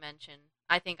previously mentioned.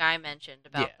 I think I mentioned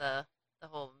about the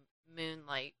whole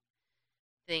moonlight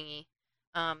thingy.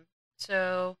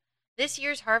 So this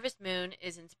year's Harvest Moon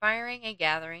is inspiring a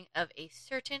gathering of a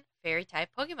certain fairy-type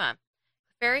Pokemon.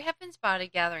 Clefairy have been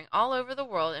spotted gathering all over the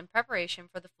world in preparation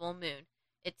for the full moon.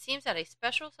 It seems that a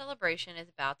special celebration is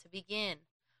about to begin.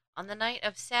 On the night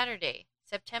of Saturday,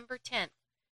 September 10th,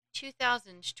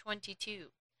 2022,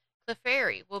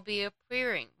 Clefairy will be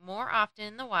appearing more often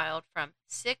in the wild from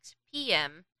 6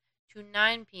 p.m. to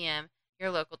 9 p.m.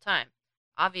 your local time.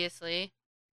 Obviously,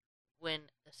 when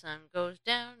the sun goes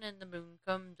down and the moon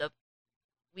comes up,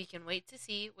 we can wait to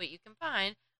see what you can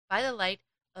find by the light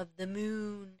of the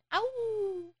moon.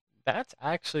 Ow! That's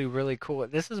actually really cool.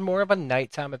 This is more of a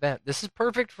nighttime event. This is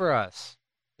perfect for us.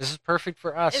 This is perfect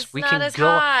for us. It's we not can as go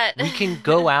hot. we can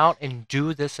go out and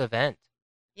do this event.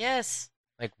 Yes.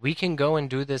 Like, we can go and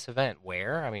do this event.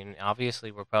 Where? I mean,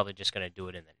 obviously we're probably just going to do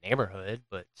it in the neighborhood,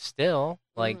 but still,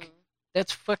 like,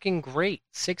 that's fucking great.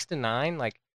 6 to 9,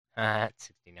 like,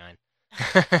 69.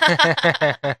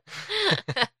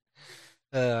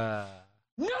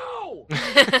 No!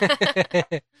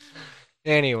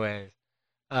 Anyways,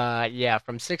 yeah,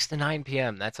 from 6 to 9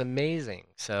 p.m. That's amazing.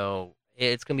 So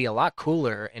it's gonna be a lot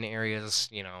cooler in areas,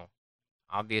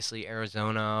 obviously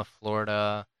Arizona,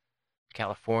 Florida,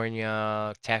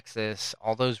 California, Texas,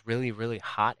 all those really, really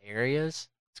hot areas.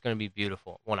 It's gonna be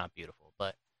beautiful. Well, not beautiful,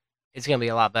 but it's gonna be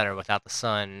a lot better without the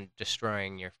sun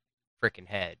destroying your freaking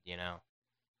head.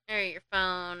 Or your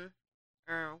phone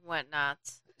or whatnot.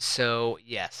 So,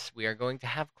 yes, we are going to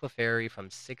have Clefairy from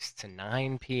 6 to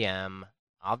 9 p.m.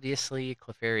 Obviously,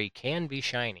 Clefairy can be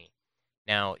shiny.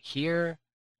 Now, here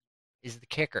is the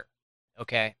kicker.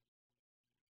 Okay,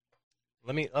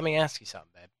 let me ask you something,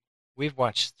 babe. We've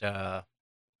watched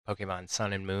Pokemon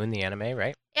Sun and Moon, the anime,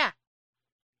 right? Yeah.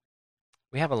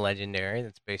 We have a legendary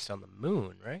that's based on the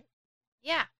moon, right?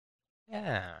 Yeah.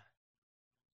 Yeah.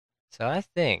 So I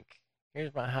think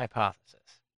here's my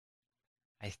hypothesis.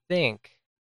 I think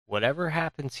whatever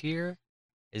happens here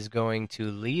is going to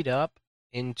lead up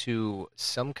into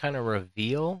some kind of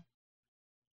reveal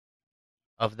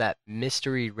of that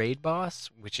mystery raid boss,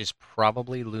 which is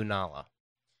probably Lunala.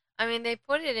 I mean, they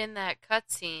put it in that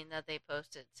cutscene that they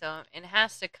posted, so it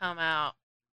has to come out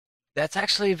That's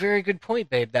actually a very good point,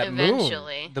 babe. That moon,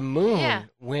 eventually. the Yeah. moon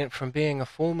went from being a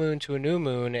full moon to a new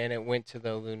moon, and it went to the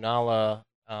Lunala,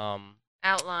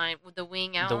 Outline with the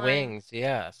wing the outline. wings.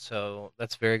 Yeah, so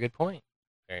that's a very good point.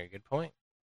 Very good point.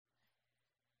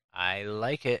 I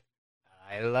like it.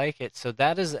 I like it. So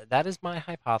that is my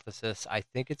hypothesis. I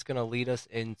think it's going to lead us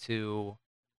into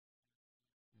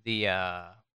the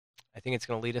I think it's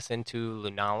going to lead us into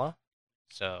Lunala.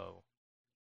 So,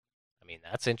 I mean,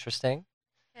 that's interesting.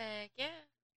 Heck yeah.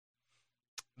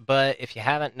 But if you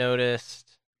haven't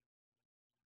noticed,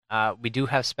 we do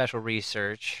have special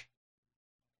research.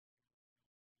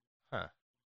 Huh.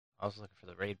 I was looking for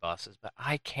the raid bosses, but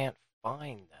I can't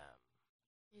find them.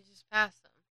 You just pass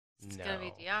them. It's gonna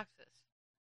be No. Deoxys.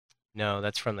 No,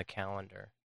 that's from the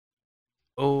calendar.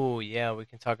 Oh, yeah, we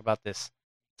can talk about this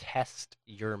Test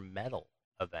Your Metal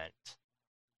event.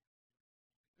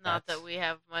 Not That's that we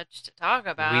have much to talk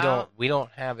we about.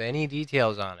 don't have any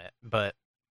details on it, but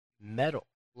metal.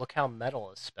 Look how metal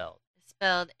is spelled. It's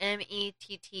spelled Mettle.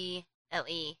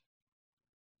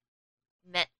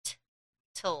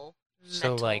 Metal.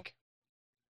 So Metal. like,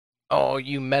 oh,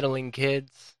 you meddling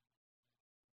kids,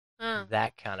 Huh.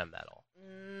 that kind of metal.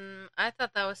 I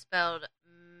thought that was spelled.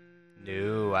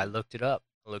 No, I looked it up.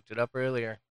 I looked it up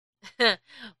earlier.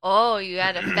 Oh, you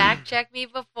had to fact check me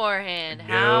beforehand.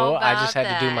 How No, I just about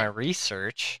had to do my that?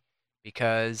 research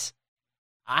because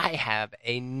I have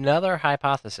another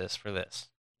hypothesis for this.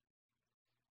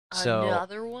 So,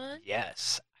 Another one?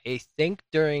 yes, I think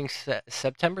during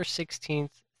September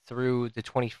 16th through the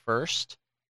 21st,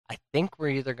 I think we're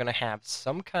either going to have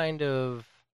some kind of,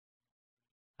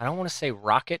 I don't want to say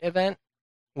rocket event.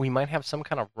 We might have some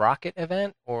kind of rocket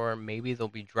event, or maybe they'll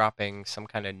be dropping some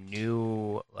kind of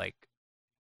new, like,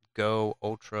 Go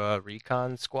Ultra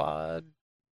Recon Squad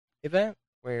event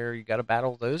where you got to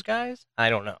battle those guys. I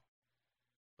don't know.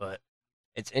 But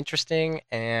it's interesting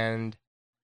and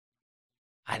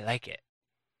I like it.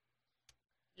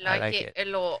 I Like like it it.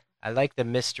 a lot. I like the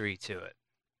mystery to it.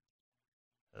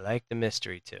 I like the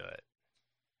mystery to it.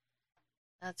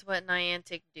 That's what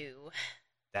Niantic do.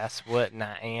 That's what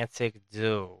Niantic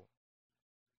do.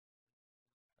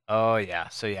 Oh yeah.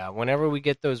 So yeah, whenever we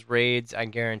get those raids, I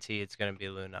guarantee it's gonna be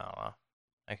Lunala.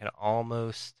 I can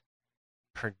almost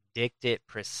predict it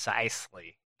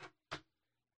precisely.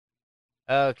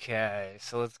 Okay,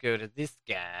 so let's go to this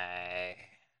guy.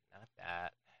 Not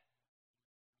that.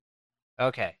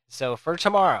 Okay, so for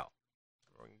tomorrow,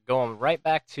 we're going right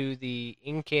back to the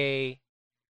Inkay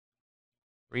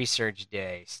Research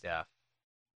Day stuff.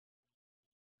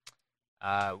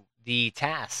 The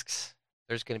tasks.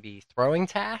 There's going to be throwing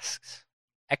tasks,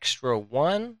 extra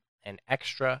 1, and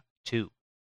extra 2.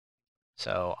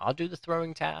 So I'll do the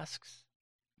throwing tasks.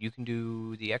 You can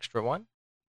do the extra 1,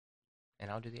 and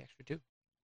I'll do the extra 2.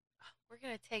 We're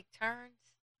gonna take turns.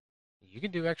 You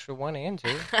can do extra 1 and 2.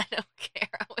 I don't care.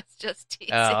 I was just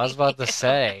teasing. Oh, I was about to you.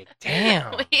 say,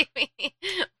 damn.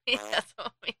 That's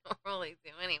what we normally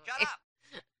do anyway. Shut up!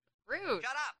 Rude.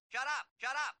 Shut up! Shut up!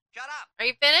 Shut up! Shut up! Are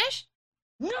you finished?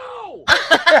 No!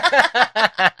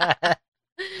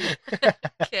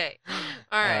 Okay.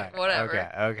 All right.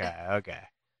 Whatever. Okay.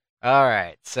 All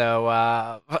right. So,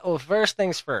 well, first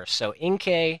things first. So,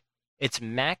 Inkay, its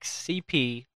max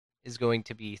CP is going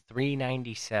to be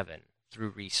 397 through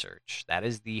research. That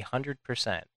is the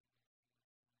 100%.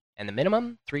 And the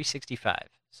minimum, 365.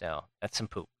 So, that's some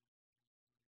poop.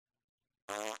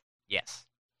 Yes.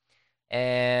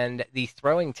 And the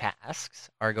throwing tasks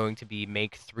are going to be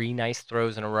make 3 nice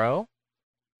throws in a row,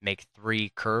 Make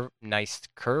 3 nice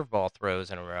curveball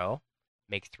throws in a row.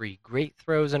 Make 3 great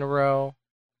throws in a row.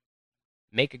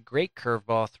 Make a great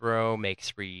curveball throw. Make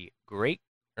 3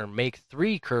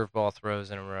 curveball throws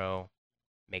in a row.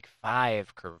 Make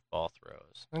 5 curveball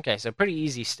throws. Okay, so pretty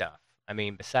easy stuff. I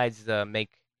mean, besides the make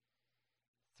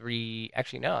 3,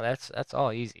 actually no, that's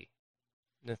all easy.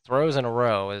 The throws in a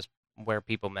row is where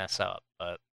people mess up,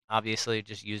 but obviously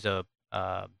just use a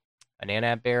an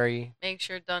Anab berry. Make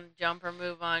sure it doesn't jump or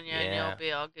move on you, and Yeah. you'll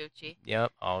be all Gucci.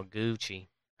 Yep, all Gucci.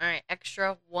 All right,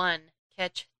 extra 1.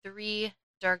 Catch 3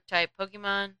 dark type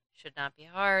Pokemon. Should not be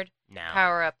hard. Now,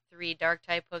 Power up 3 dark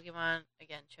type Pokemon.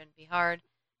 Again, shouldn't be hard.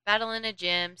 Battle in a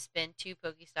gym. Spin 2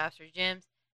 Pokestops or gyms.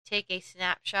 Take a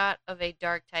snapshot of a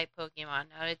dark type Pokemon.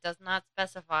 Now, it does not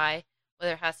specify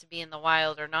whether it has to be in the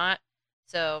wild or not.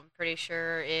 So, I'm pretty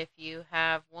sure if you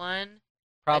have one,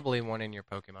 probably one in your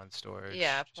Pokemon storage.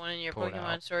 yeah, if Just one in your pull it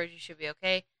Pokemon out. storage, you should be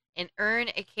okay. And earn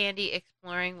a candy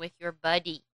exploring with your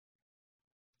buddy.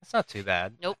 That's not too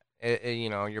bad. Nope.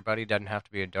 Your buddy doesn't have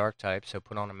to be a dark type, so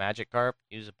put on a Magikarp,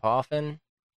 use a Poffin,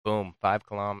 boom,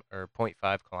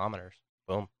 0.5 kilometers.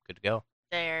 Boom, good to go.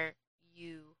 There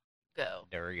you go.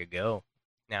 There you go.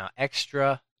 Now,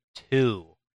 extra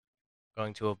 2.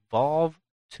 Going to evolve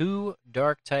 2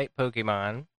 dark type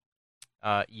Pokemon.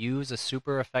 Use a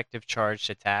super effective charged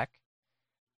attack.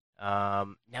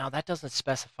 Now that doesn't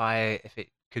specify if it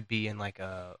could be in like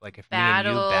if me and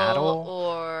you battle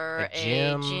or a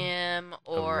gym,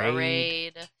 or a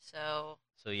raid. So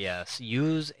yes,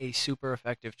 use a super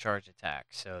effective charge attack.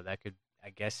 So that could,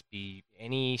 I guess, be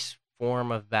any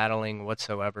form of battling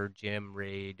whatsoever, gym,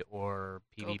 raid, or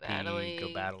PvP,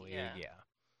 go battle league,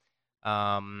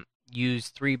 yeah. Use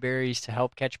 3 berries to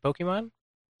help catch Pokemon.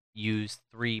 Use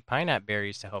 3 pineapple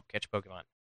berries to help catch Pokemon.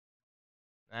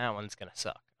 That one's gonna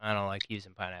suck. I don't like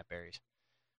using pineapple berries.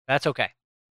 That's okay.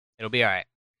 It'll be alright.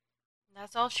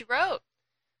 that's all she wrote.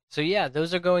 So yeah,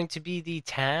 those are going to be the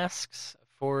tasks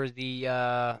for the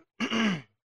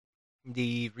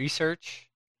the research.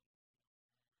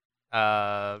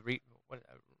 The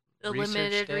Research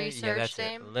limited day? Yeah, research that's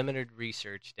day. it. Limited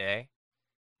research day.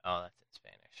 Oh, that's in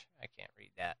Spanish. I can't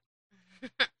read that.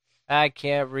 I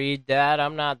can't read that.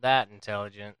 I'm not that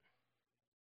intelligent.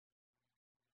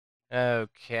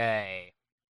 Okay.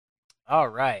 All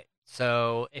right.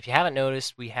 So, if you haven't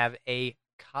noticed, we have a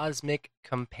cosmic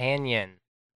companion.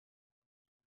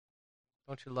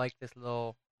 Don't you like this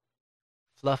little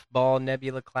fluff ball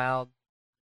nebula cloud?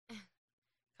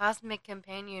 Cosmic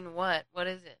Companion, what? What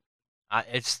is it?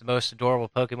 It's the most adorable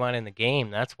Pokemon in the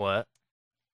game. That's what.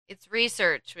 It's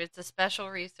research. It's a special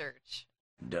research.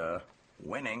 Duh.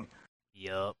 Winning.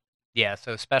 Yup. Yeah,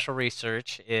 so special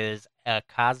research is a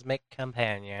cosmic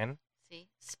companion. See?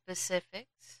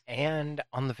 Specifics. And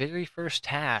on the very first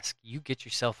task, you get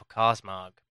yourself a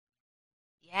Cosmog.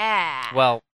 Yeah.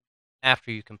 Well,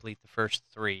 after you complete the first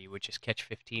 3, which is catch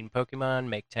 15 Pokemon,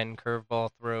 make 10 curveball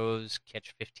throws,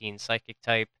 catch 15 Psychic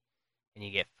type, and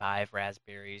you get 5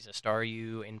 raspberries, a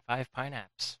Staryu, and 5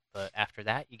 pineapples. But after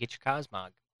that, you get your Cosmog.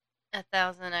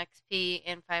 1,000 XP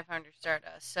and 500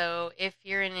 Stardust. So if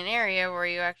you're in an area where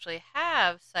you actually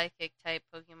have Psychic type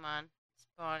Pokemon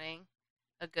spawning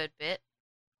a good bit,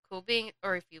 cool being,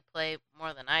 or if you play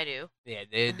more than I do. Yeah,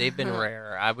 they've been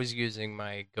rare. I was using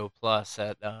my Go Plus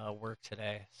at work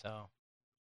today, so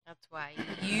That's why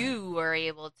you are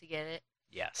able to get it.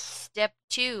 yes. Step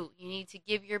 2, you need to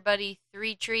give your buddy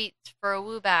 3 treats for a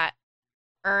Woobat.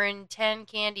 Earn 10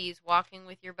 candies walking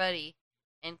with your buddy.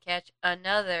 And catch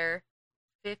another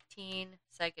 15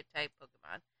 Psychic type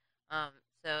Pokemon.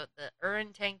 So the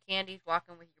earn 10 candies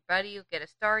walking with your buddy, you'll get a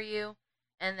Staryu,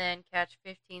 and then catch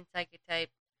 15 Psychic type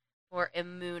for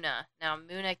Imuna. Now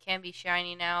Imuna can be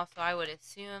shiny now, so I would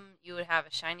assume you would have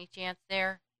a shiny chance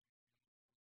there.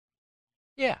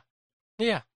 Yeah.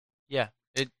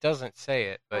 It doesn't say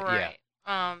it, but yeah.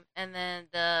 right. And then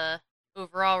the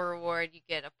overall reward, you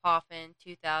get a Poffin,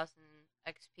 2,000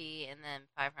 XP, and then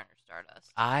 500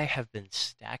 Stardust. I have been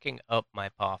stacking up my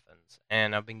Poffins,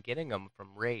 and I've been getting them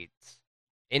from raids.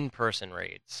 In-person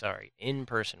raids.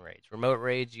 Remote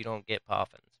raids, you don't get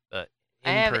Poffins, but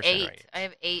I have in-person 8. raids. I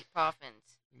have 8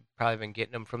 Poffins. You've probably been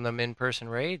getting them from them in-person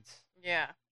raids.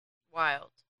 Yeah. Wild.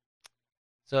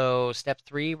 So, step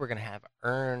 3, we're going to have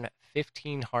earn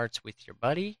 15 hearts with your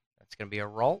buddy. That's going to be a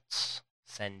Ralts.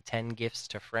 Send 10 gifts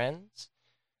to friends.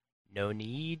 No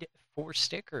need for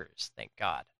stickers, thank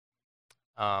God.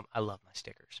 I love my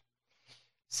stickers.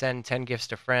 Send 10 gifts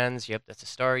to friends. Yep, that's a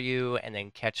Staryu. And then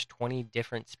catch 20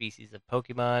 different species of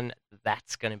Pokemon.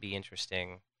 That's going to be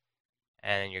interesting.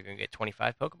 And you're going to get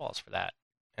 25 Pokeballs for that.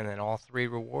 And then all 3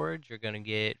 rewards, you're going to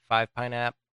get 5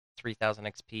 pineapple, 3,000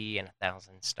 XP and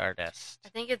 1,000 Stardust. I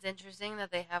think it's interesting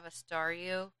that they have a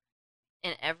Staryu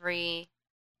in every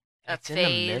It's in the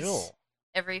phase, middle.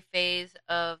 every phase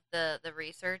of the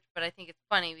research. But I think it's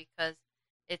funny because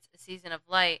it's a season of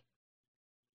light,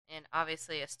 and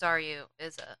obviously a Staryu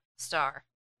is a star.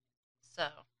 So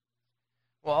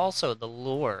Well, also the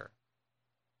lore,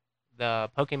 the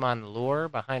Pokemon lore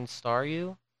behind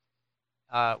Staryu,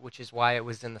 which is why it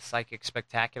was in the Psychic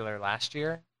Spectacular last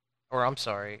year. Or I'm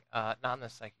sorry, not in the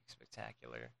Psychic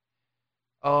Spectacular.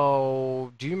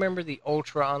 Oh, do you remember the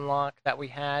Ultra Unlock that we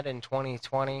had in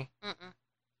 2020? mm-mm,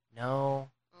 No.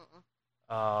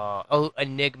 mm-mm,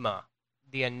 Enigma,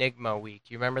 the Enigma week.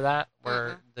 You remember that,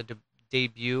 where mm-mm. the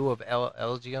debut of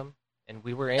Elgium, and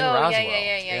we were in Oh yeah, Roswell. yeah,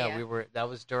 yeah, yeah, Yeah, yeah. we were. That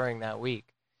was during that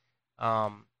week.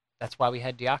 That's why we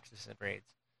had Deoxys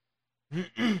raids.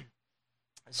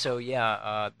 So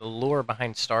yeah, the lore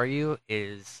behind Staryu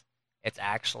is it's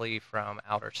actually from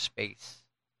outer space,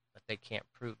 but they can't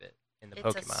prove it in the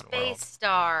It's a Pokemon space world.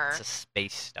 star. It's a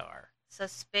space star. It's a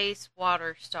space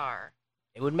water star.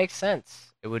 It would make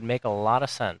sense. It would make a lot of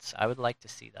sense. I would like to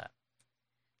see that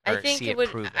I or think see it it would.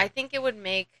 proven. I think it would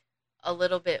make a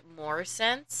little bit more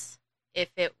sense if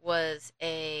it was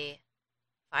a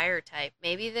fire type.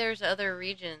 Maybe there's other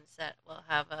regions that will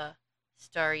have a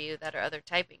Staryu that are other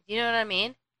typing. Do you know what I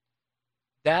mean?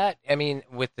 That, I mean,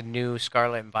 with the new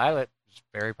Scarlet and Violet, it's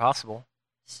very possible.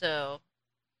 So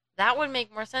that would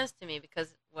make more sense to me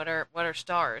because what are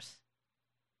stars?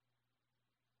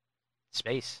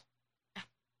 Space.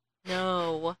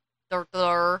 No,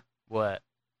 they're What?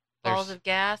 balls of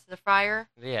gas, the fire.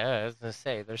 Yeah, I was gonna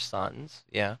say there's suns.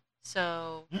 Yeah.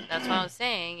 So that's what I was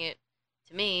saying. It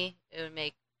to me it would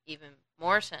make even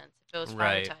more sense if it was fire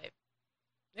Right. type.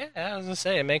 Yeah, I was gonna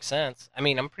say it makes sense. I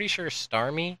mean, I'm pretty sure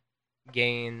Starmie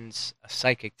gains a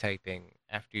psychic typing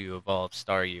after you evolve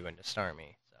Staryu into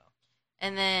Starmie. So.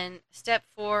 And then step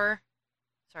 4,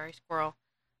 sorry, squirrel.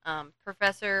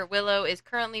 Professor Willow is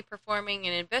currently performing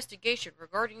an investigation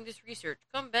regarding this research.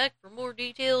 Come back for more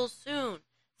details soon.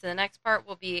 So the next part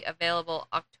will be available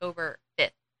October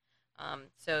 5th.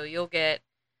 So you'll get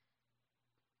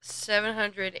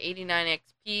 789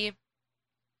 XP,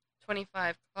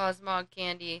 25 Cosmog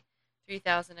candy,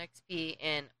 3,000 XP,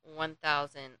 and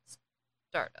 1,000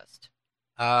 Stardust.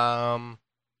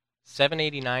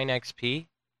 789 XP.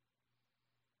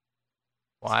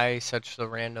 Why such a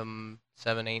random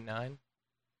 789?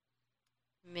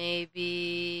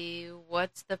 Maybe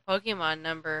what's the Pokemon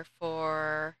number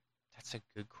for? That's a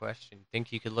good question.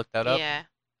 Think you could look that up? Yeah,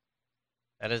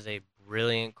 That is a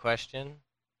brilliant question.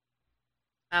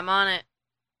 I'm on it.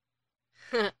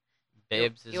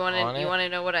 Babes is on You it. want to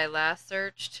know what I last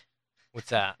searched? What's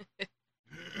that?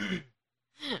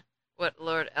 What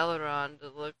Lord Elrond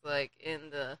looked like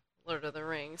in the Lord of the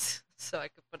Rings, so I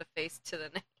could put a face to the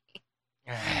name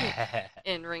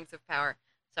in Rings of Power.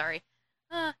 Sorry.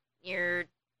 You're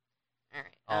all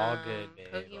right. All good, babe.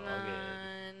 Pokemon All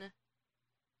good.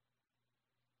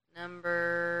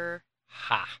 number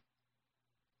Ha.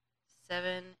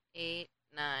 789.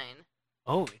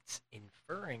 Oh, it's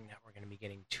inferring that we're going to be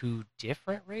getting two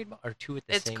different or two at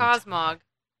the It's same Cosmog. time.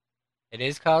 It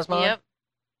is Cosmog? Yep.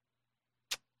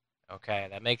 Okay,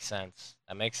 that makes sense.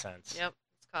 That makes sense. Yep.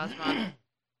 It's Cosmog.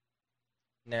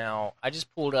 Now, I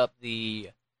just pulled up the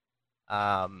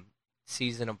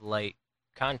Season of Light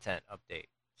content update,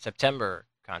 September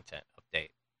content update.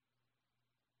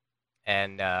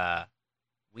 And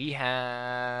we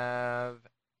have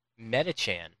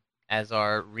Metachan as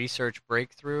our research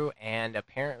breakthrough, and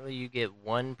apparently you get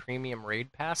one premium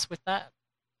raid pass with that.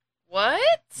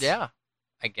 What? Yeah,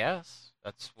 I guess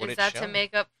that's what Is it's that showing. to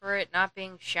make up for it not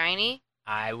being shiny?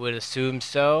 I would assume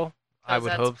so. I 'Cause would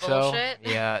that's hope bullshit? so.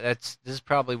 Yeah, this is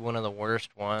probably one of the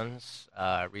worst ones.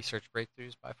 Research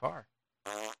breakthroughs by far.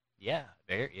 Yeah,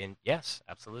 yes,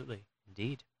 absolutely,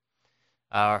 indeed.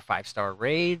 Our 5-star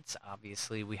raids.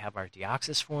 Obviously, we have our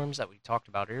Deoxys forms that we talked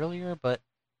about earlier. But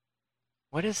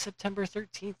what is September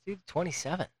 13th through the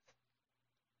 27th?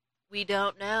 We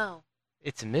don't know.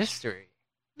 It's a mystery.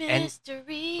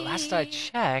 Mystery. And last I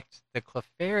checked, the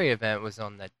Clefairy event was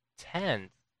on the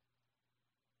 10th,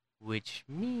 which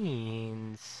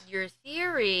means Your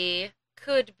theory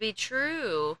could be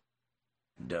true.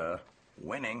 Duh.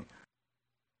 Winning.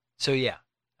 so. Yeah,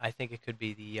 I think it could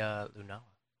be the Lunala.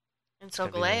 And It's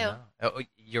gonna be Solgaleo. Lunala. Oh,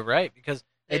 you're right because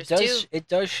There's it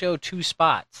does show 2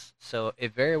 spots, so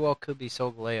it very well could be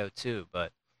Solgaleo too.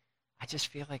 But I just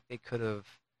feel like they could have,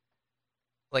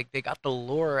 like, they got the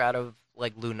lore out of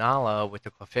like Lunala with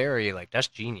the Clefairy, like that's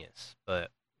genius.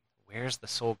 But where's the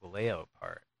Solgaleo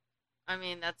part? I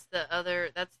mean, that's the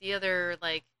other,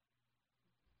 like,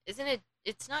 Isn't it?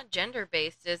 It's not gender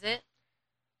based, is it?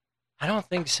 I don't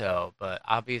think so, but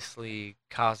obviously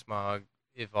Cosmog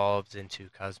evolves into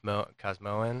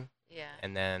Cosmoan, Yeah.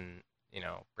 and then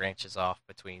branches off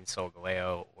between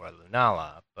Solgaleo or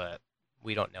Lunala, but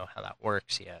we don't know how that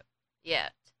works yet.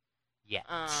 Yet. Yet.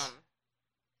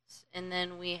 And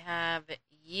then we have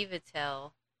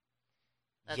Yveltal.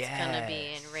 That's gonna be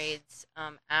in Yes. raids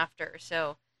after.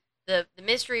 So the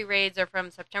mystery raids are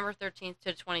from September 13th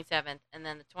to the 27th, and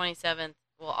then the 27th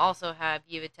will also have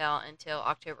Yveltal until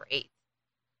October 8th.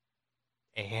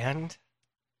 And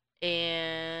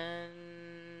And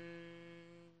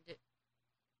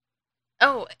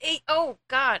oh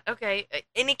god, okay,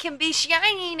 and it can be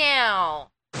shiny now.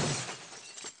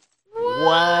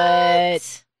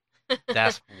 What?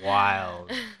 That's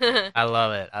wild. I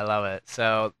love it. I love it.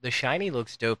 So the shiny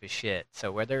looks dope as shit.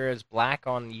 So where there is black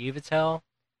on Yveltal,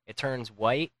 it turns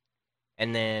white,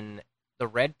 and then the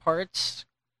red parts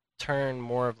turn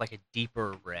more of like a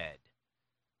deeper red.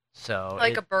 So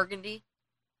Like a burgundy.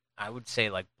 I would say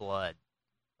like blood,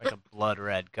 like a blood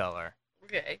red color.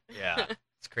 Okay. Yeah,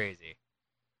 it's crazy.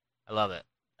 I love it.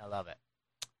 I love it.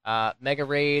 Mega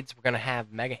raids. We're gonna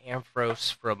have Mega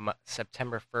Ampharos from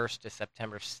September 1st to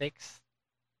September 6th,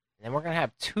 and then we're gonna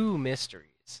have two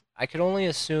mysteries. I could only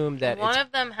assume that One it's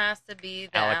of them has to be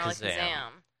the Alakazam. Alakazam.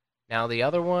 Now the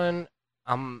other one.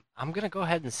 I'm gonna go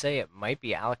ahead and say it might be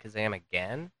Alakazam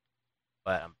again,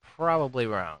 but I'm probably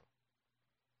wrong.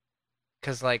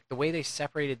 Cause like the way they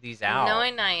separated these out,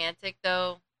 Knowing Niantic,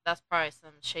 though, that's probably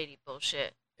some shady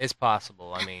bullshit. it's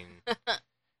possible. I mean,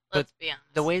 Let's be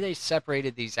honest. the way they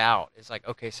separated these out is like,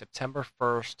 okay, September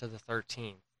 1st to the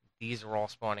 13th, these are all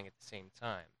spawning at the same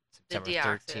time. September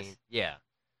Deoxys. 13th, yeah.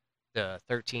 The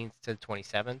 13th to the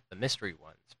 27th, the mystery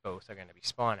ones, both are going to be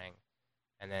spawning.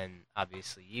 And then,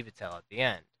 obviously, Yveltal at the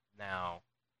end. Now,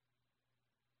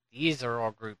 these are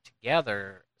all grouped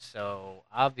together, so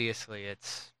obviously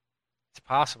it's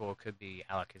possible it could be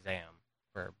Alakazam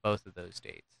for both of those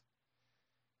dates.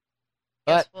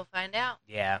 Guess But we'll find out.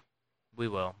 yeah, we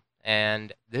will.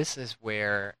 And this is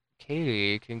where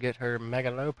Katie can get her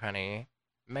Mega Lopunny,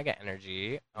 Mega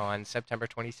Energy on September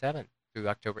 27th through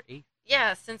October 8th.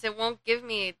 Yeah, since it won't give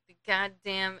me the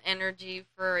goddamn energy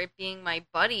for it being my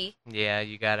buddy. Yeah,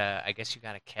 I guess you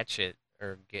gotta catch it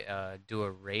or do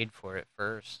a raid for it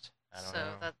first. I don't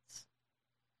know.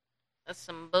 That's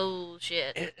some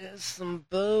bullshit. It is some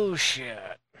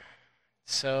bullshit.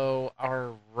 So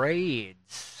our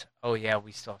raids. Oh yeah,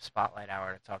 we still have Spotlight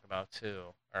Hour to talk about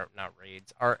too. Or not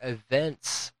raids. Our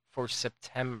events for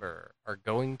September are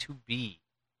going to be.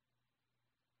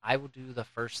 I will do the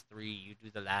first 3. You do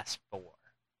the last 4.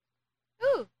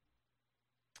 Ooh.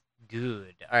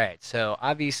 Good. All right. So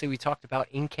obviously we talked about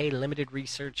Inkay Limited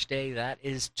Research Day. That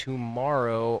is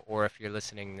tomorrow, or if you're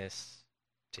listening this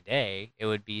today, it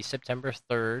would be September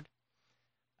 3rd.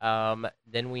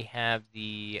 Then we have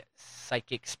the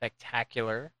Psychic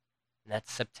Spectacular, and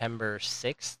that's September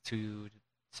 6th to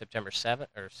September 7th,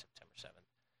 or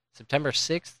September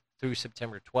 6th through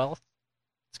September 12th.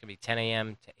 It's going to be 10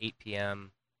 a.m. to 8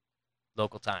 p.m.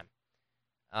 local time.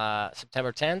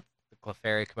 September 10th, the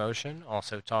Clefairy Commotion,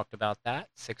 also talked about that,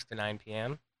 6 to 9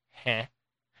 p.m.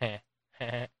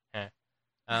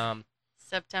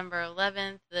 September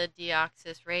 11th, the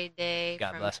Deoxys Raid Day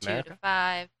God from bless 2 America. to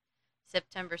 5.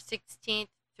 September 16th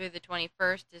through the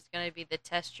 21st is going to be the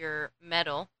Test Your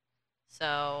Metal.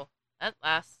 So that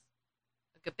lasts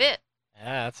a good bit.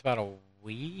 Yeah, that's about a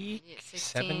week, 7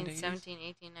 16, days? 17,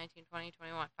 18, 19, 20,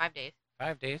 21. 5 days.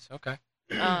 5 days, okay.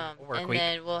 Work And week.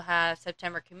 then we'll have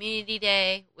September Community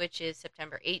Day, which is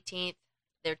September 18th.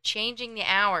 They're changing the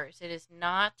hours. It is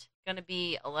not going to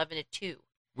be 11 to 2.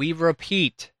 We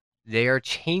repeat, they are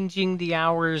changing the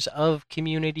hours of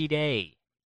Community Day.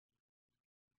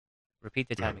 Repeat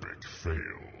the timing. Epic fail.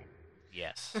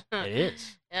 Yes, it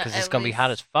is. Yeah, Because it's at going to be hot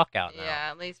least- as fuck out now. Yeah,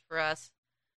 at least for us.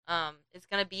 It's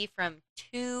going to be from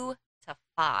 2 to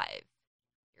 5,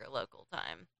 your local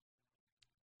time.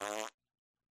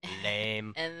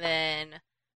 Lame. And then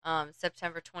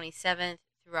September 27th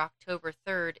through October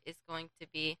 3rd is going to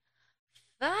be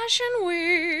Fashion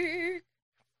Week.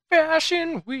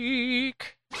 Fashion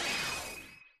Week.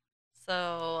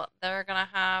 So they're going to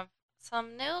have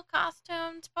some new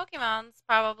costumed Pokemons,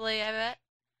 probably, I bet,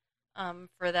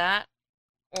 for that.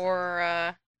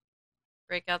 Or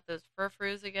break out those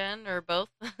Furfroos again, or both.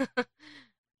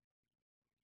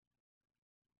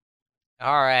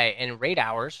 All right, and raid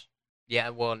hours. Yeah,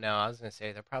 well, no, I was going to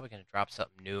say they're probably going to drop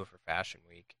something new for Fashion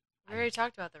Week. We already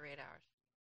talked about the raid hours.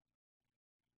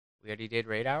 We already did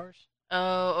raid hours?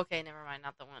 Oh, okay, never mind.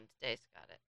 Not the one today, got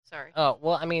it. Sorry. Oh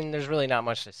well, I mean, there's really not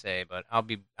much to say, but I'll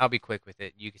be quick with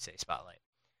it. You could say spotlight.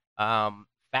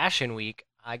 Fashion Week.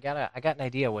 I got an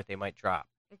idea what they might drop.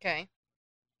 Okay.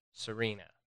 Serena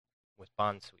with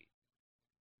Bond Sweet.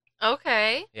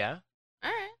 Okay. Yeah,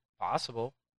 All right.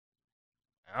 possible.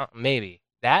 Maybe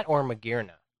that or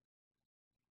Magirna.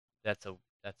 That's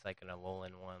like an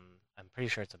Alolan one. I'm pretty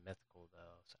sure it's a mythical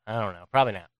though. So I don't know.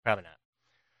 Probably not. Probably not.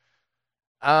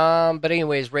 But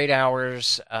anyways, raid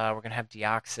hours. We're gonna have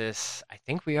Deoxys. I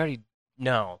think we already.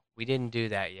 No, we didn't do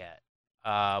that yet.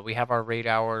 We have our raid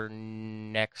hour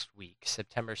next week,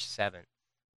 September 7th.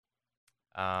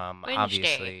 Wednesday.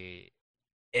 Obviously,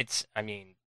 it's. I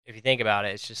mean, if you think about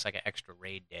it, it's just like an extra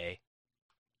raid day.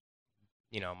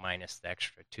 Minus the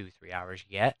extra 2-3 hours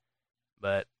you get.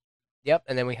 But yep,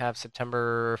 and then we have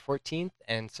September 14th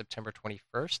and September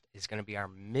 21st is going to be our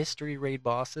mystery raid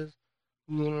bosses.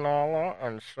 Lunala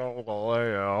and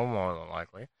Solgaleo, more than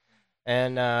likely.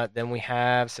 And then we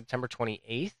have September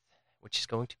 28th, which is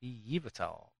going to be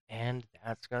Yveltal. And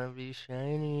that's going to be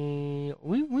shiny.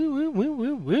 Woo, woo, woo, woo,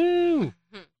 woo, woo.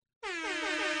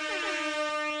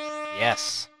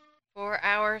 Yes. For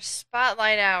our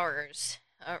spotlight hours,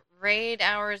 raid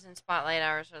hours and spotlight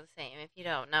hours are the same. If you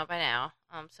don't know by now,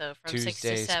 so from 6 to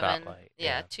Tuesday, 7, spotlight, yeah,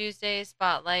 yeah. Tuesday is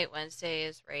spotlight, Wednesday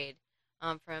is raid.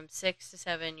 From 6 to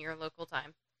 7 your local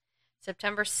time.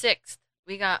 September 6th,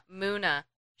 we got Muna,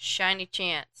 Shiny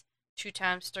Chance, 2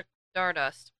 times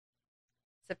Stardust.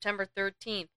 September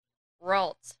 13th,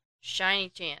 Ralts, Shiny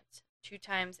Chance, 2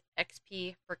 times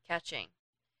XP for catching.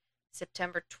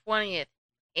 September 20th,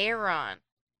 Aeron,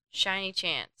 Shiny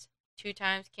Chance, 2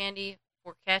 times candy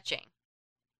for catching.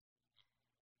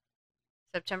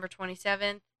 September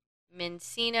 27th,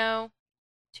 Mincino,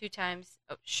 2 times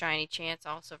Shiny Chance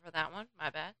also for that one, my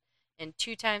bad. And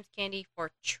 2 times candy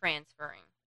for transferring.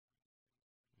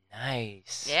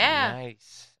 Nice. Yeah.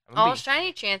 Nice. All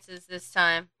Shiny Chances this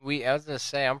time. I was going to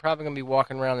say, I'm probably going to be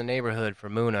walking around the neighborhood for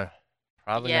Muna.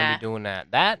 Probably going Yeah. to be doing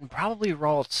that. That and probably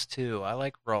Ralts, too. I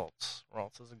like Ralts.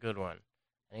 Ralts is a good one.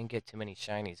 I didn't get too many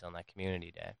shinies on that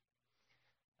community day.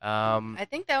 I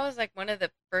think that was like one of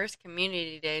the first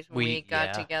community days when we got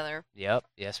yeah. together. Yep.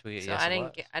 Yes, we. So yes, I it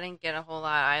didn't was. I didn't get a whole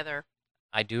lot either.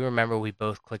 I do remember we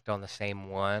both clicked on the same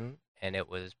one, and it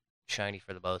was shiny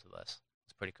for the both of us.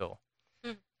 It's pretty cool.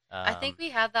 I think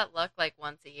we have that luck like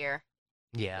once a year.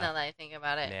 Yeah. Now that I think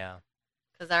about it. Yeah.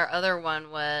 Because our other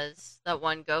one was that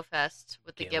one Go Fest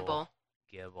with the Gibble.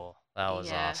 Gibble. That was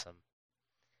Yeah. awesome.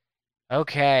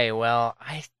 Okay, well,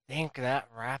 I think that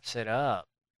wraps it up.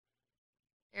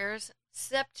 Here's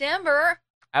September.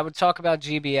 I would talk about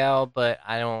GBL, but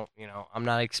I don't, I'm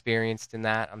not experienced in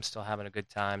that. I'm still having a good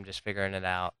time just figuring it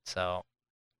out. So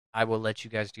I will let you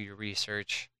guys do your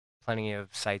research. Plenty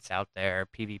of sites out there,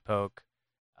 PvPoke,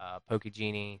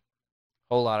 PokeGenie,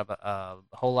 whole lot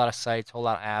of sites, whole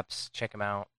lot of apps. Check them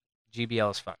out.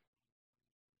 GBL is fun.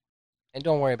 And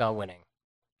don't worry about winning.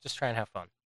 Just try and have fun.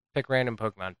 Pick random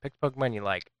Pokemon. Pick the Pokemon you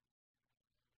like.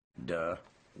 Duh.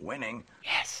 Winning.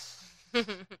 Yes.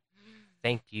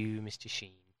 Thank you, Mr.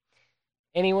 Sheen.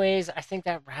 Anyways, I think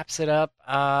that wraps it up.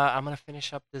 I'm going to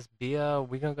finish up this beer.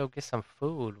 We're going to go get some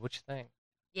food. What you think?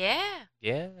 Yeah.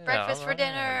 Yeah. Breakfast for alright.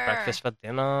 dinner. Breakfast for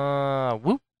dinner.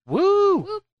 Whoop, woo.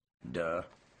 Whoop. Duh.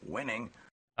 Winning.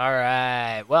 All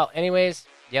right. Well, anyways,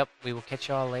 yep, we will catch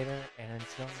y'all later. And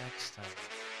until next time.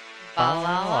 Ba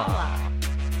la la la.